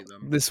care to see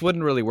them. This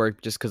wouldn't really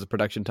work just because of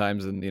production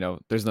times, and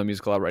there's no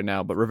musical out right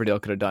now. But Riverdale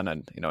could have done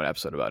an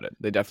episode about it.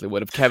 They definitely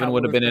would have. Kevin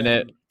would have been in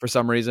it for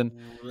some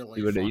reason. Really,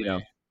 he would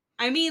have.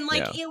 I mean,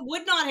 like it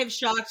would not have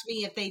shocked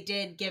me if they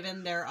did,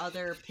 given their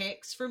other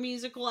picks for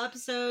musical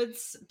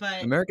episodes.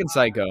 But American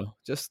Psycho,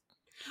 just.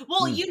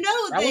 Well,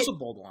 that was a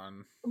bold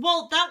one.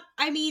 Well,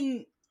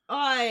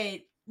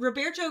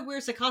 Roberto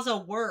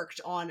Aguirre-Sacasa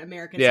worked on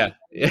American Psycho.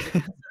 Yeah.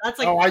 So that's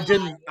like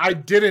I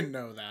didn't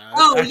know that.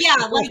 Oh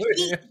yeah, like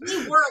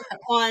he worked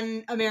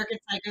on American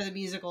Psycho the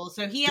musical,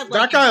 so he had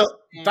like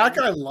that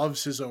guy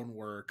loves his own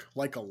work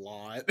like a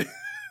lot.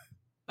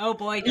 Oh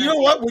boy! You know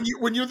what?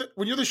 When you're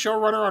the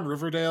showrunner on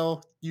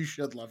Riverdale, you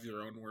should love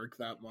your own work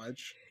that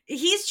much.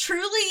 He's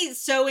truly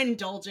so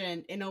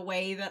indulgent in a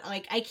way that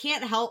like I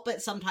can't help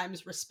but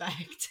sometimes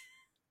respect.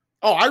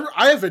 Oh,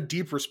 I have a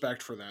deep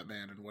respect for that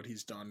man and what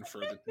he's done for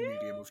the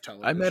medium of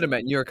television. I met him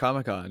at New York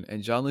Comic Con,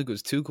 and Jean-Luc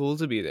was too cool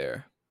to be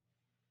there.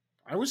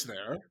 I was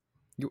there.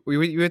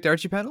 You at the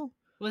Archie panel?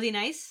 Was he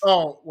nice?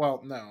 Oh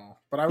well, no,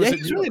 but I was. Yeah,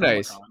 he's really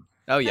nice.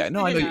 Oh yeah, That's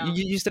no, I know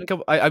you just did a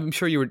couple. I'm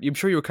sure you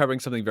were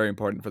covering something very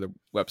important for the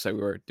website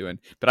we were doing.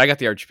 But I got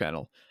the Archie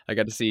panel. I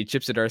got to see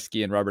Chip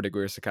Zdarsky and Robert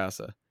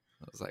Aguirre-Sacasa.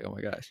 I was like, oh my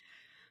gosh.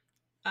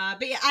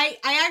 But yeah,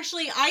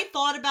 I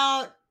thought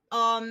about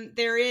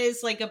there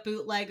is like a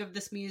bootleg of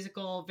this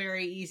musical,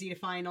 very easy to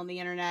find on the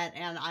internet,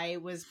 and I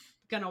was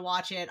gonna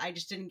watch it. I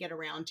just didn't get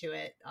around to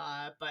it.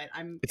 But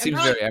it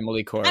seems very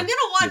Emily Core. I'm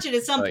gonna watch it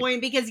at some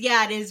point because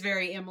it is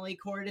very Emily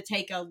Core to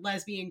take a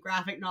lesbian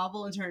graphic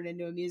novel and turn it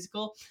into a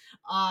musical.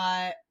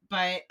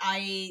 But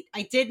I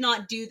did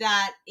not do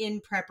that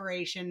in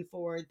preparation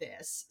for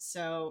this,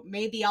 so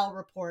maybe I'll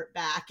report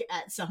back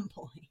at some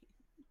point.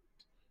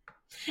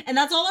 And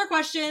that's all our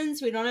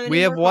questions. We don't have any We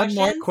have more one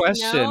questions. more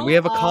question. No? We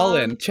have a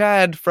call-in.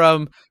 Chad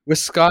from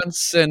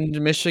Wisconsin,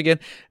 Michigan.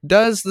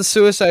 Does the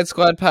Suicide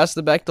Squad pass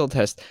the Bechdel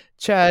test?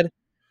 Chad,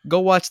 go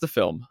watch the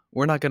film.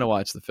 We're not going to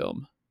watch the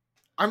film.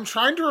 I'm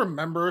trying to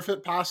remember if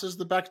it passes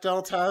the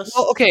Bechdel test.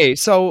 Well, okay,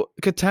 so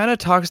Katana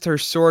talks to her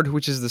sword,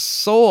 which is the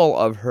soul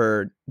of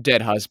her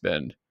dead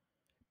husband,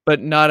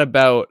 but not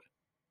about...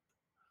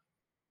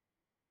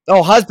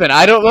 Oh, husband.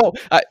 I don't know.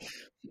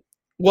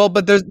 Well,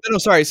 but there's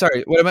sorry.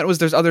 What I meant was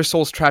there's other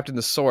souls trapped in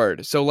the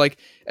sword. So like,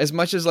 as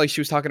much as like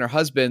she was talking to her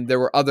husband, there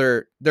were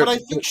other. But I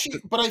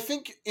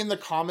think in the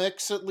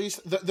comics, at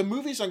least, the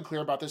movie's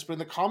unclear about this. But in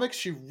the comics,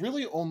 she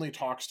really only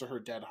talks to her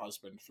dead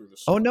husband through the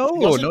sword. Oh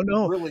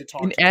no! Really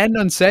talk in Ann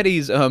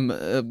Nunsetti's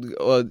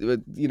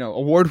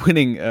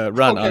award-winning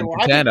run on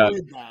Katana,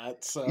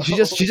 she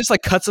just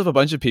like cuts up a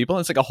bunch of people,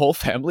 and it's like a whole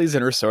family's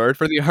in her sword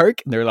for the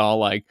arc, and they're all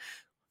like,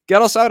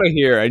 "Get us out of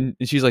here!" And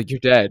she's like, "You're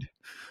dead."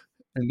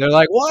 And they're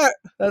like, "What?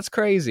 That's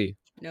crazy."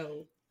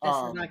 No, this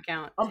does not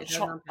count. I'm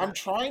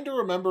trying to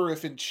remember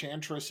if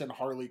Enchantress and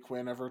Harley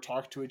Quinn ever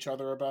talked to each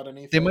other about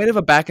anything. They might have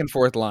a back and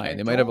forth line.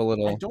 They might have a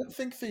little. I don't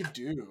think they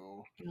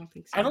do. I don't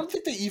think so. I don't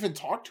think they even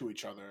talk to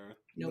each other.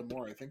 Nope. The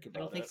more I think about it.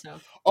 I don't think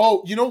so.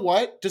 Oh, you know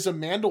what? Does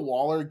Amanda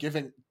Waller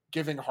giving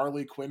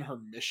Harley Quinn her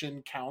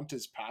mission count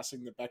as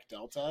passing the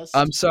Bechdel test?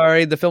 I'm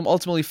sorry, the film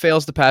ultimately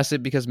fails to pass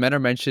it because men are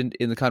mentioned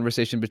in the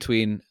conversation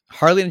between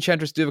Harley and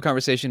Enchantress. Do have a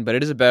conversation, but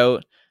it is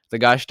about the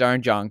gosh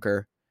darn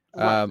Jonker.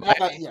 Yeah.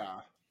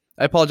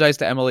 I apologize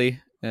to Emily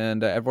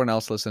and everyone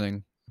else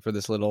listening for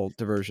this little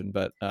diversion,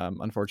 but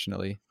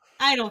unfortunately,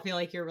 I don't feel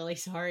like you're really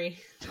sorry.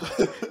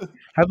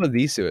 How about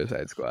the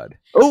Suicide Squad?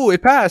 Oh,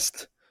 it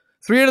passed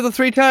 3 out of the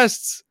 3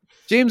 tests.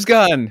 James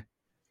Gunn,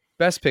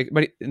 best pick,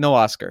 but no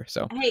Oscar.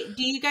 So hey,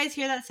 do you guys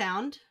hear that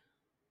sound?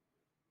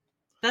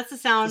 That's the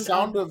sound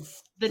of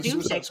the Doomsday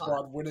Suicide Clock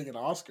Squad winning an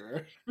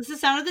Oscar. That's the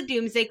sound of the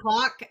Doomsday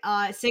Clock,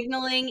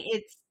 signaling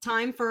it's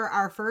time for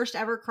our first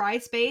ever Cry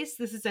Space.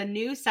 This is a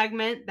new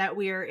segment that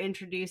we are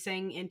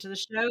introducing into the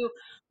show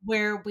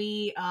where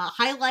we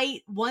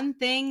highlight one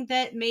thing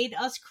that made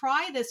us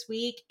cry this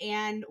week,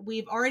 and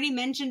we've already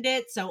mentioned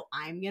it, so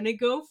I'm gonna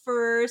go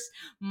first.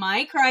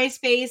 My Cry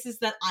Space is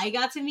that I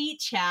got to meet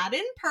Chad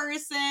in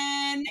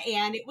person,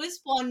 and it was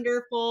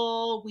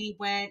wonderful. We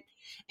went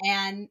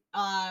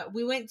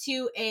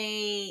to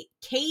a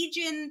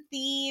Cajun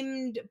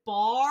themed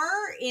bar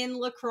in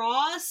La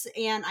Crosse,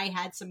 and I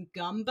had some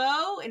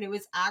gumbo, and it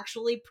was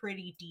actually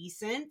pretty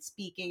decent.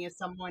 Speaking as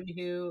someone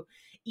who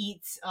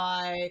eats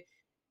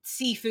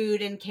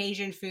seafood and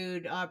Cajun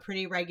food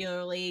pretty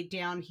regularly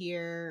down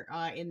here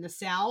in the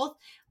South,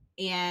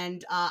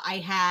 and I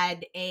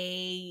had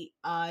a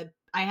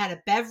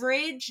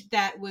beverage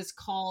that was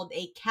called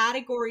a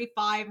Category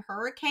 5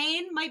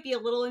 Hurricane. Might be a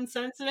little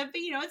insensitive, but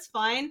it's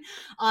fine.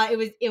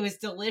 It was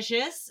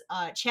delicious.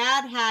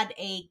 Chad had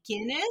a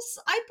Guinness,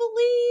 I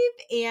believe,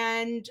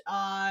 and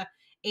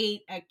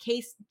ate a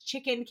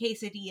chicken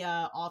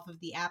quesadilla off of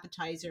the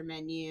appetizer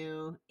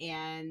menu,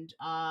 and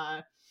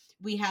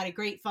we had a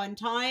great fun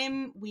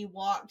time. We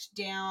walked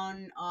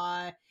down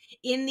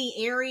in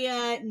the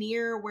area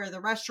near where the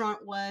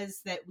restaurant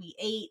was that we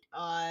ate.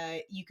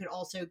 You could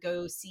also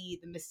go see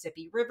the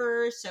Mississippi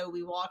River. So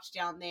we walked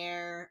down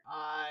there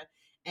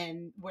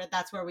and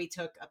that's where we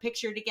took a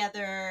picture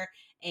together.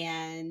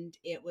 And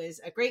it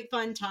was a great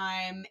fun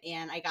time.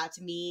 And I got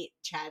to meet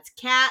Chad's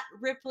cat,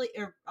 Ripley,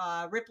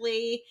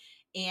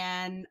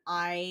 and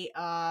I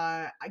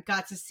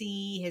got to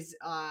see his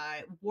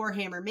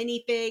Warhammer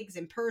minifigs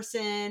in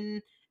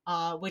person,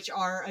 which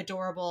are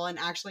adorable and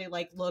actually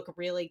look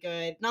really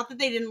good. Not that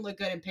they didn't look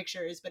good in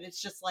pictures, but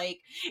it's just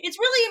it's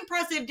really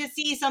impressive to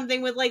see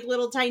something with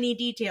little tiny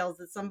details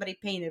that somebody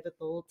painted with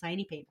a little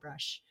tiny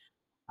paintbrush.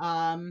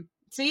 So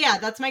yeah,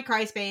 that's my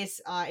Cry Space.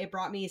 It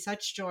brought me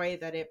such joy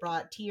that it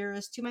brought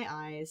tears to my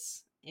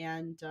eyes,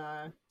 and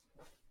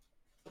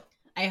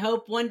I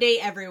hope one day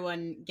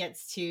everyone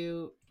gets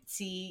to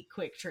see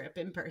Quick Trip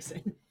in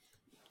person.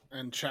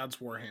 And Chad's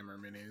Warhammer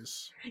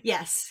minis.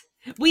 Yes.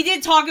 We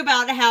did talk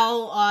about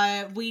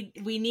how we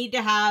need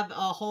to have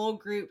a whole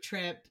group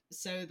trip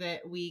so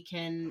that we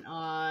can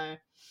all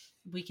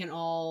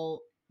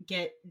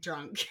get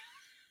drunk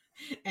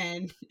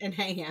and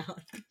hang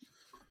out.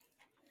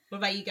 What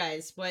about you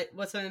guys?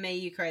 What's something that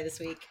made you cry this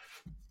week?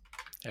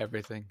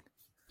 Everything.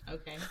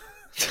 Okay.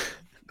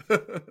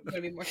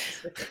 Gonna be more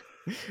specific.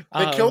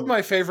 They killed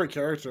my favorite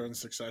character in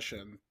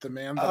Succession. The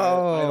man that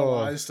I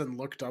idolized and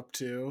looked up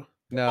to.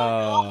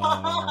 No.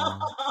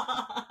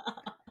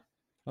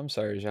 I'm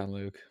sorry,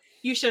 Jean-Luc.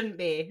 You shouldn't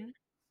be.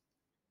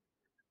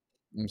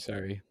 I'm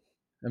sorry.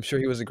 I'm sure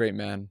he was a great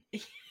man.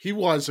 He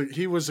was a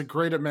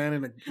great man,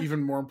 and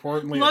even more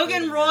importantly,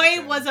 Logan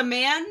Roy was a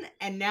man,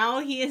 and now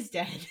he is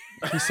dead.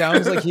 He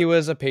sounds like he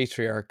was a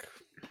patriarch.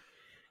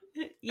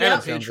 Yeah,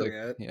 and a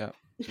patriot. Yeah.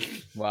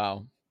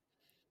 Wow.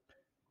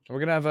 We're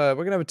gonna have a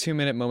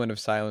 2-minute moment of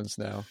silence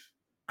now.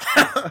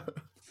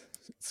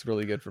 It's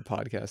really good for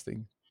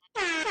podcasting.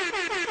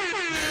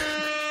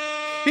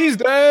 He's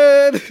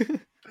dead.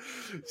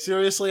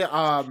 Seriously,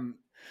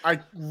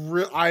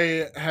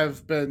 I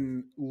have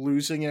been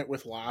losing it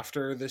with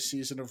laughter this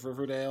season of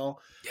Riverdale.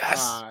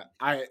 Yes.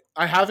 I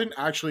haven't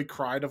actually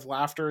cried of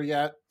laughter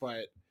yet,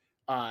 but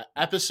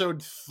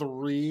episode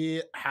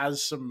 3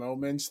 has some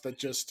moments that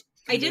just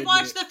I did made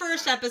watch me- the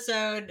first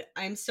episode.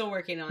 I'm still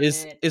working on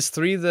Is it.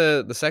 3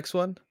 the sex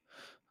one?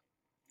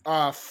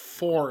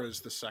 4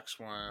 is the sex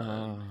one.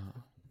 Oh.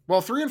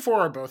 Well, 3 and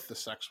 4 are both the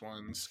sex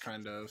ones,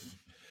 kind of.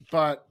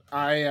 But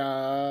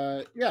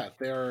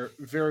they're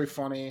very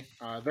funny.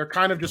 They're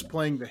kind of just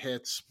playing the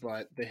hits,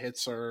 but the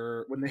hits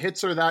are when the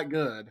hits are that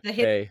good. The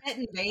Hey.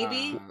 hitting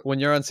baby. When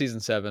you're on season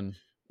 7,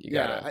 you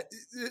gotta.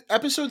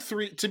 Episode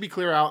 3. To be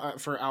clear,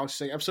 for Alex'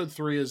 sake, episode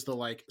 3 is the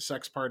like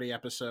sex party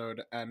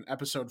episode, and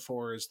episode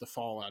 4 is the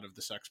fallout of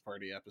the sex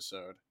party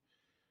episode.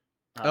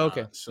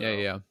 Okay. So,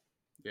 Yeah.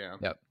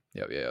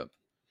 Yep.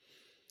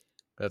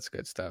 That's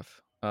good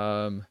stuff.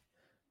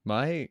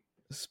 My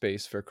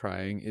space for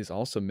crying is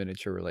also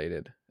miniature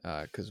related.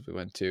 Because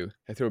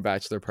I threw a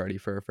bachelor party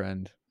for a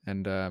friend,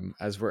 and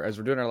as we're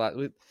doing our last,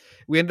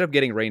 we ended up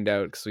getting rained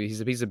out because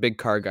he's a big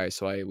car guy.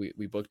 So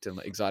we booked an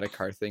exotic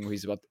car thing where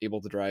he's able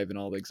to drive in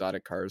all the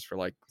exotic cars for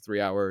like 3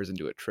 hours and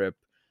do a trip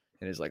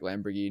in his like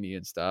Lamborghini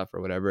and stuff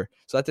or whatever.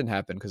 So that didn't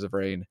happen because of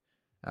rain.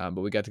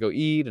 But we got to go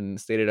eat and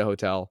stayed at a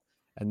hotel,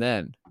 and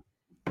then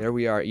there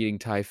we are eating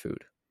Thai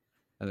food.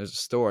 And there's a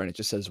store and it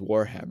just says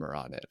Warhammer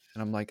on it.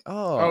 And I'm like,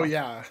 oh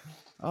yeah.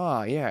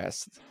 Oh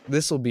yes.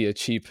 This will be a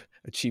cheap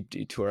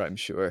detour, I'm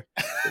sure.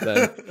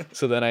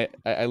 So then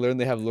I learned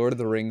they have Lord of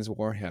the Rings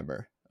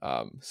Warhammer.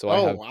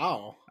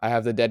 Wow. I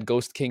have the dead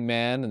Ghost King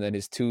man and then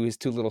his two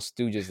little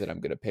stooges that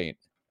I'm gonna paint.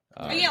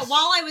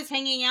 While I was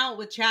hanging out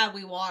with Chad,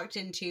 we walked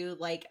into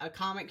like a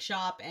comic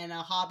shop and a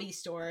hobby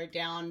store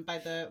down by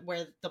the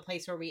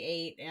place where we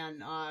ate,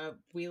 and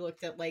we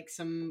looked at like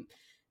some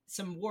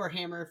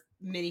Warhammer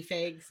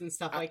minifigs and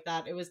stuff like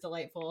that. It was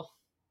delightful.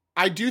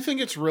 I do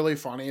think it's really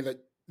funny that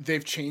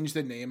they've changed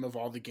the name of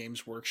all the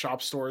Games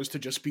Workshop stores to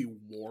just be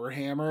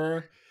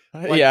Warhammer.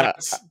 Like,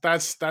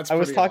 that's I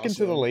was talking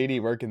to the awesome. lady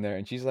working there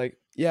and she's like,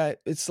 yeah,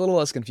 it's a little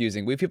less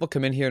confusing. We have people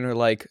come in here and are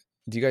like,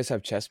 do you guys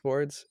have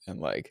chessboards?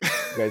 And like,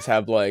 you guys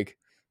have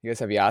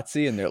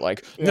Yahtzee? And they're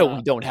like, no,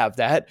 we don't have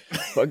that.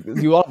 But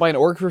do you want to buy an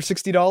orc for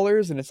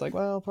 $60? And it's like,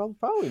 well,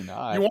 probably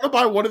not. You want to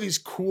buy one of these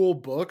cool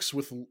books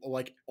with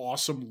like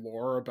awesome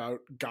lore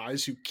about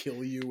guys who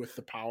kill you with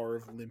the power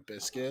of Limp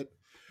Bizkit?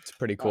 It's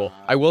pretty cool.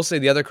 I will say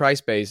the other cry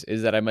space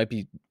is that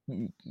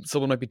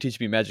someone might be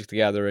teaching me Magic the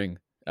Gathering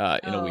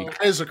in a week.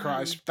 That is a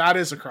cry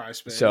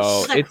space.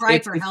 So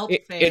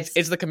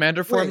it's the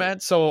commander format.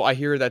 Wait. So I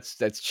hear that's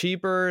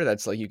cheaper.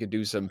 That's like you could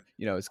do some,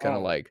 it's kind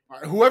of like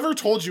whoever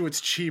told you it's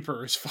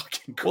cheaper is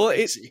fucking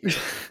crazy.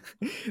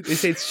 Well, they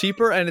say it's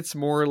cheaper and it's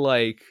more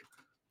like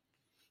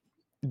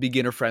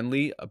beginner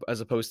friendly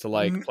as opposed to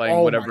like playing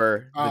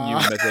whatever the new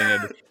thing.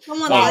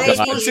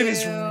 Person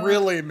is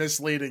really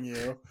misleading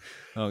you.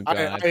 Oh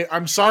god,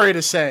 I'm sorry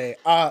to say,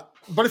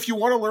 but if you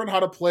want to learn how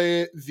to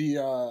play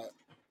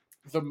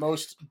the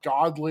most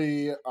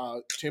godly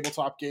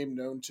tabletop game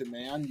known to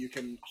man, you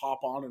can hop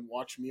on and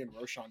watch me and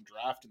Roshan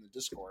draft in the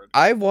Discord.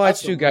 I've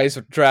watched you guys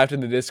draft in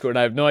the Discord and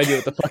I have no idea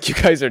what the fuck you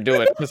guys are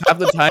doing, because half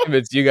the time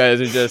it's you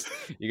guys are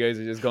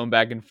just going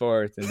back and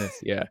forth, and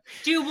it's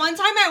Dude, one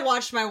time I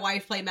watched my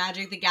wife play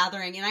Magic the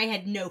Gathering and I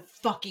had no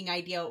fucking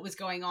idea what was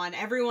going on.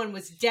 Everyone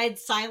was dead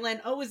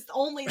silent. It was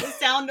only the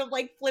sound of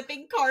like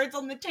flipping cards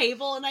on the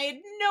table and I had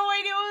no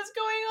idea what was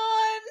going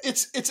on.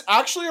 It's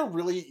actually a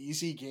really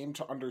easy game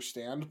to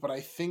understand, but I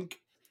think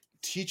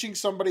teaching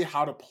somebody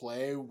how to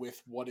play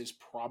with what is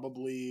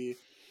probably,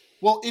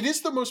 well, it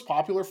is the most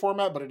popular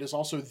format, but it is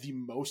also the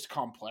most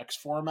complex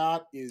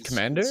format, is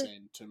Commander?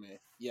 Insane to me.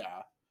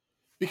 Yeah.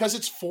 Because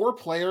it's 4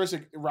 players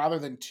rather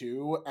than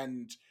 2,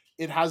 and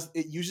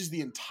it uses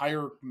the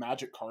entire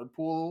Magic card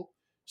pool.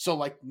 So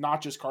like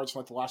not just cards from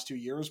like the last 2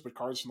 years, but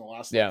cards from the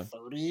last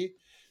 30.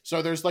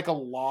 So there's like a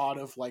lot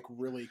of like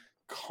really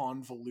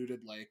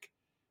convoluted like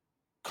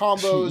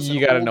combos.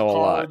 You got to know a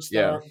lot.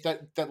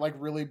 That like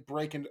really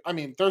break into. I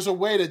mean, there's a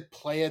way to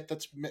play it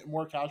that's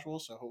more casual,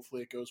 so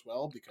hopefully it goes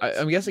well. Because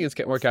I'm guessing it's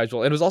more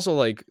casual. And it was also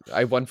like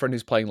I have one friend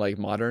who's playing like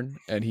Modern,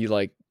 and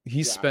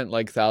he spent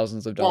like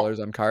thousands of dollars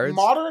on cards.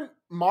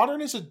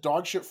 Modern is a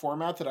dog shit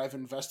format that I've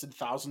invested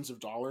thousands of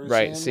dollars.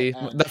 Right. See,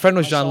 that friend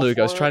was Jean-Luc.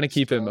 I was trying to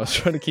keep him. I was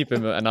trying to keep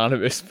him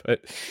anonymous,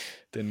 but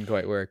didn't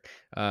quite work.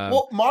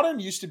 Well, Modern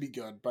used to be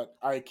good, but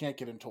I can't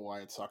get into why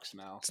it sucks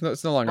now.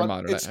 It's no longer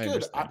Modern. It's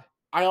good.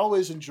 I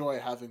always enjoy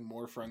having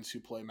more friends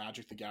who play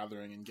Magic the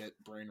Gathering and get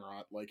brain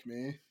rot like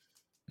me.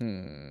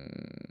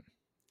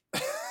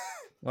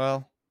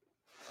 Well,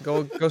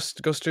 go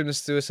stream the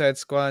Suicide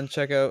Squad and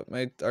check out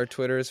our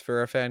Twitters for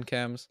our fan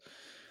cams.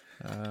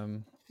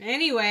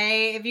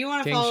 Anyway, if you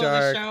want to King follow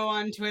Shark. the show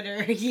on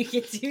Twitter, you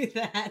can do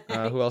that.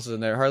 Who else is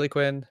in there? Harley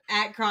Quinn.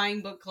 At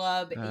Crying Book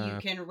Club. You Uh,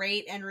 can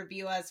rate and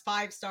review us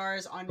 5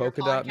 stars on your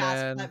Polka Dot podcast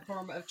Man.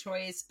 platform of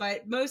choice,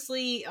 but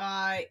mostly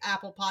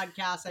Apple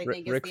Podcasts, I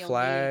think, is Rick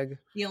Flag.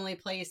 the only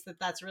place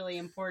that's really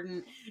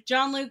important.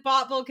 John Luke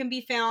Botville can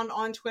be found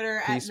on Twitter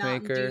at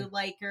Mountain Peacemaker. Dew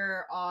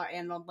Liker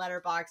and on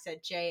Letterboxd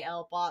at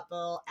JL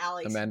Botville.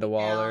 Alex Amanda can be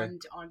Waller.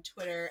 found on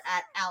Twitter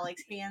at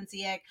Alex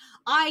Hansiak.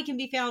 I can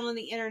be found on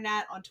the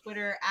internet on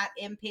Twitter at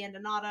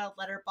MPandanata,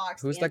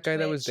 Letterboxd. Who's and that guy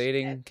that was Twitch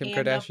dating at Kim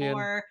Panda Kardashian?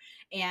 Vor.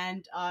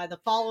 And the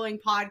following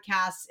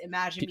podcasts,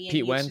 Imagine Me and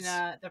Pete Wentz.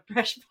 Yuchina, the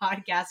Fresh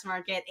Podcast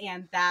Market,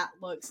 and That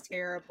Looks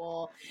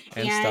Terrible.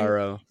 And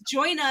Starro.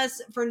 Join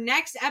us for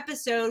next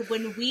episode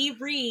when we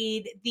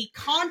read the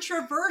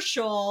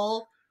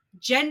controversial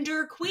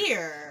Gender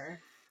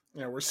Queer.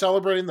 Yeah, we're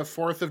celebrating the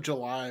 4th of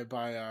July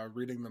by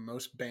reading the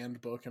most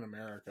banned book in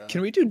America.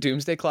 Can we do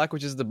Doomsday Clock,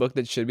 which is the book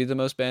that should be the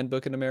most banned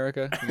book in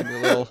America? Maybe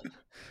a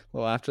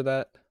little after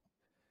that.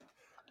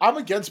 I'm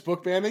against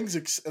book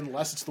bannings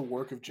unless it's the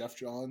work of Jeff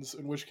Johns,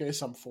 in which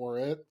case I'm for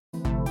it.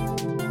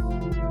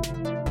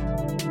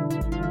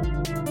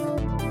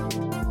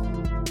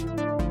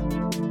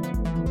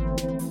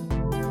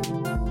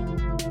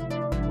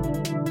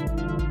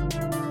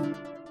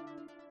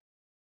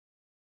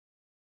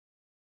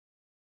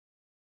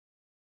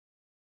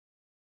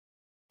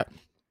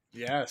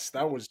 Yes,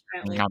 that was.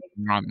 Very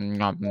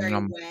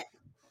wet.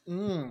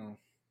 Mm.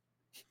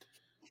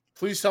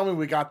 Please tell me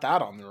we got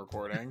that on the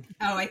recording.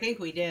 Oh, I think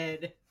we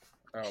did.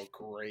 Oh,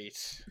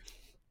 great.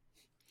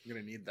 I'm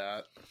going to need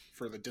that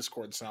for the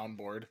Discord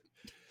soundboard.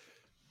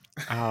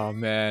 Oh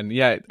man,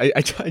 yeah,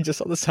 I just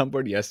saw the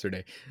soundboard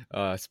yesterday.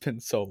 It's been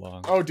so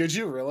long. Oh, did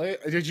you really?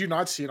 Did you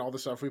not see all the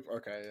stuff we?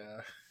 Okay,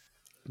 yeah.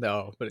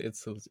 No, but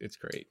it's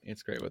great.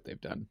 It's great what they've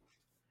done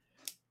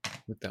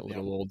with that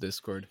little old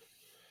Discord.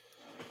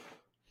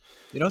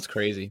 You know what's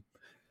crazy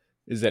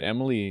is that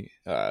Emily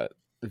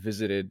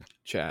visited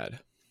Chad.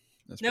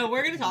 No,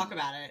 we're going to talk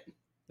about it.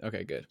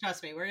 Okay, good.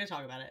 Trust me, we're going to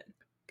talk about it.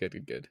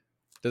 Good.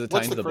 Does it tie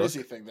What's into the the crazy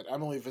book? thing that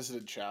Emily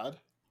visited Chad?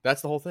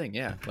 That's the whole thing.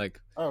 Yeah, like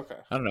Oh, okay.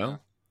 I don't know. Yeah.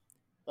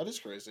 That is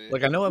crazy.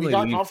 Like I know we Emily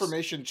got leaves.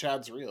 confirmation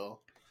Chad's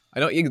real. I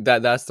know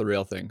that's the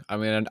real thing. I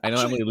mean, I know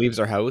Actually- Emily leaves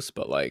her house,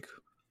 but like,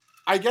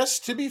 I guess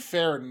to be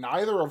fair,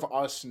 neither of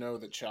us know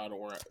that Chad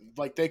or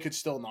like they could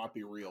still not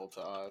be real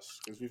to us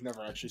because we've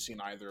never actually seen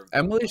either of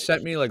them. Emily like,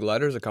 sent me like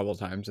letters a couple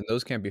times, and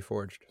those can't be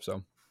forged.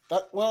 So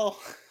that. Well,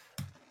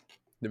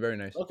 they're very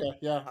nice. okay,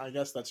 yeah, I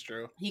guess that's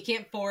true. You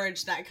can't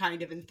forge that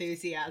kind of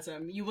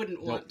enthusiasm. You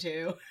wouldn't want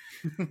to.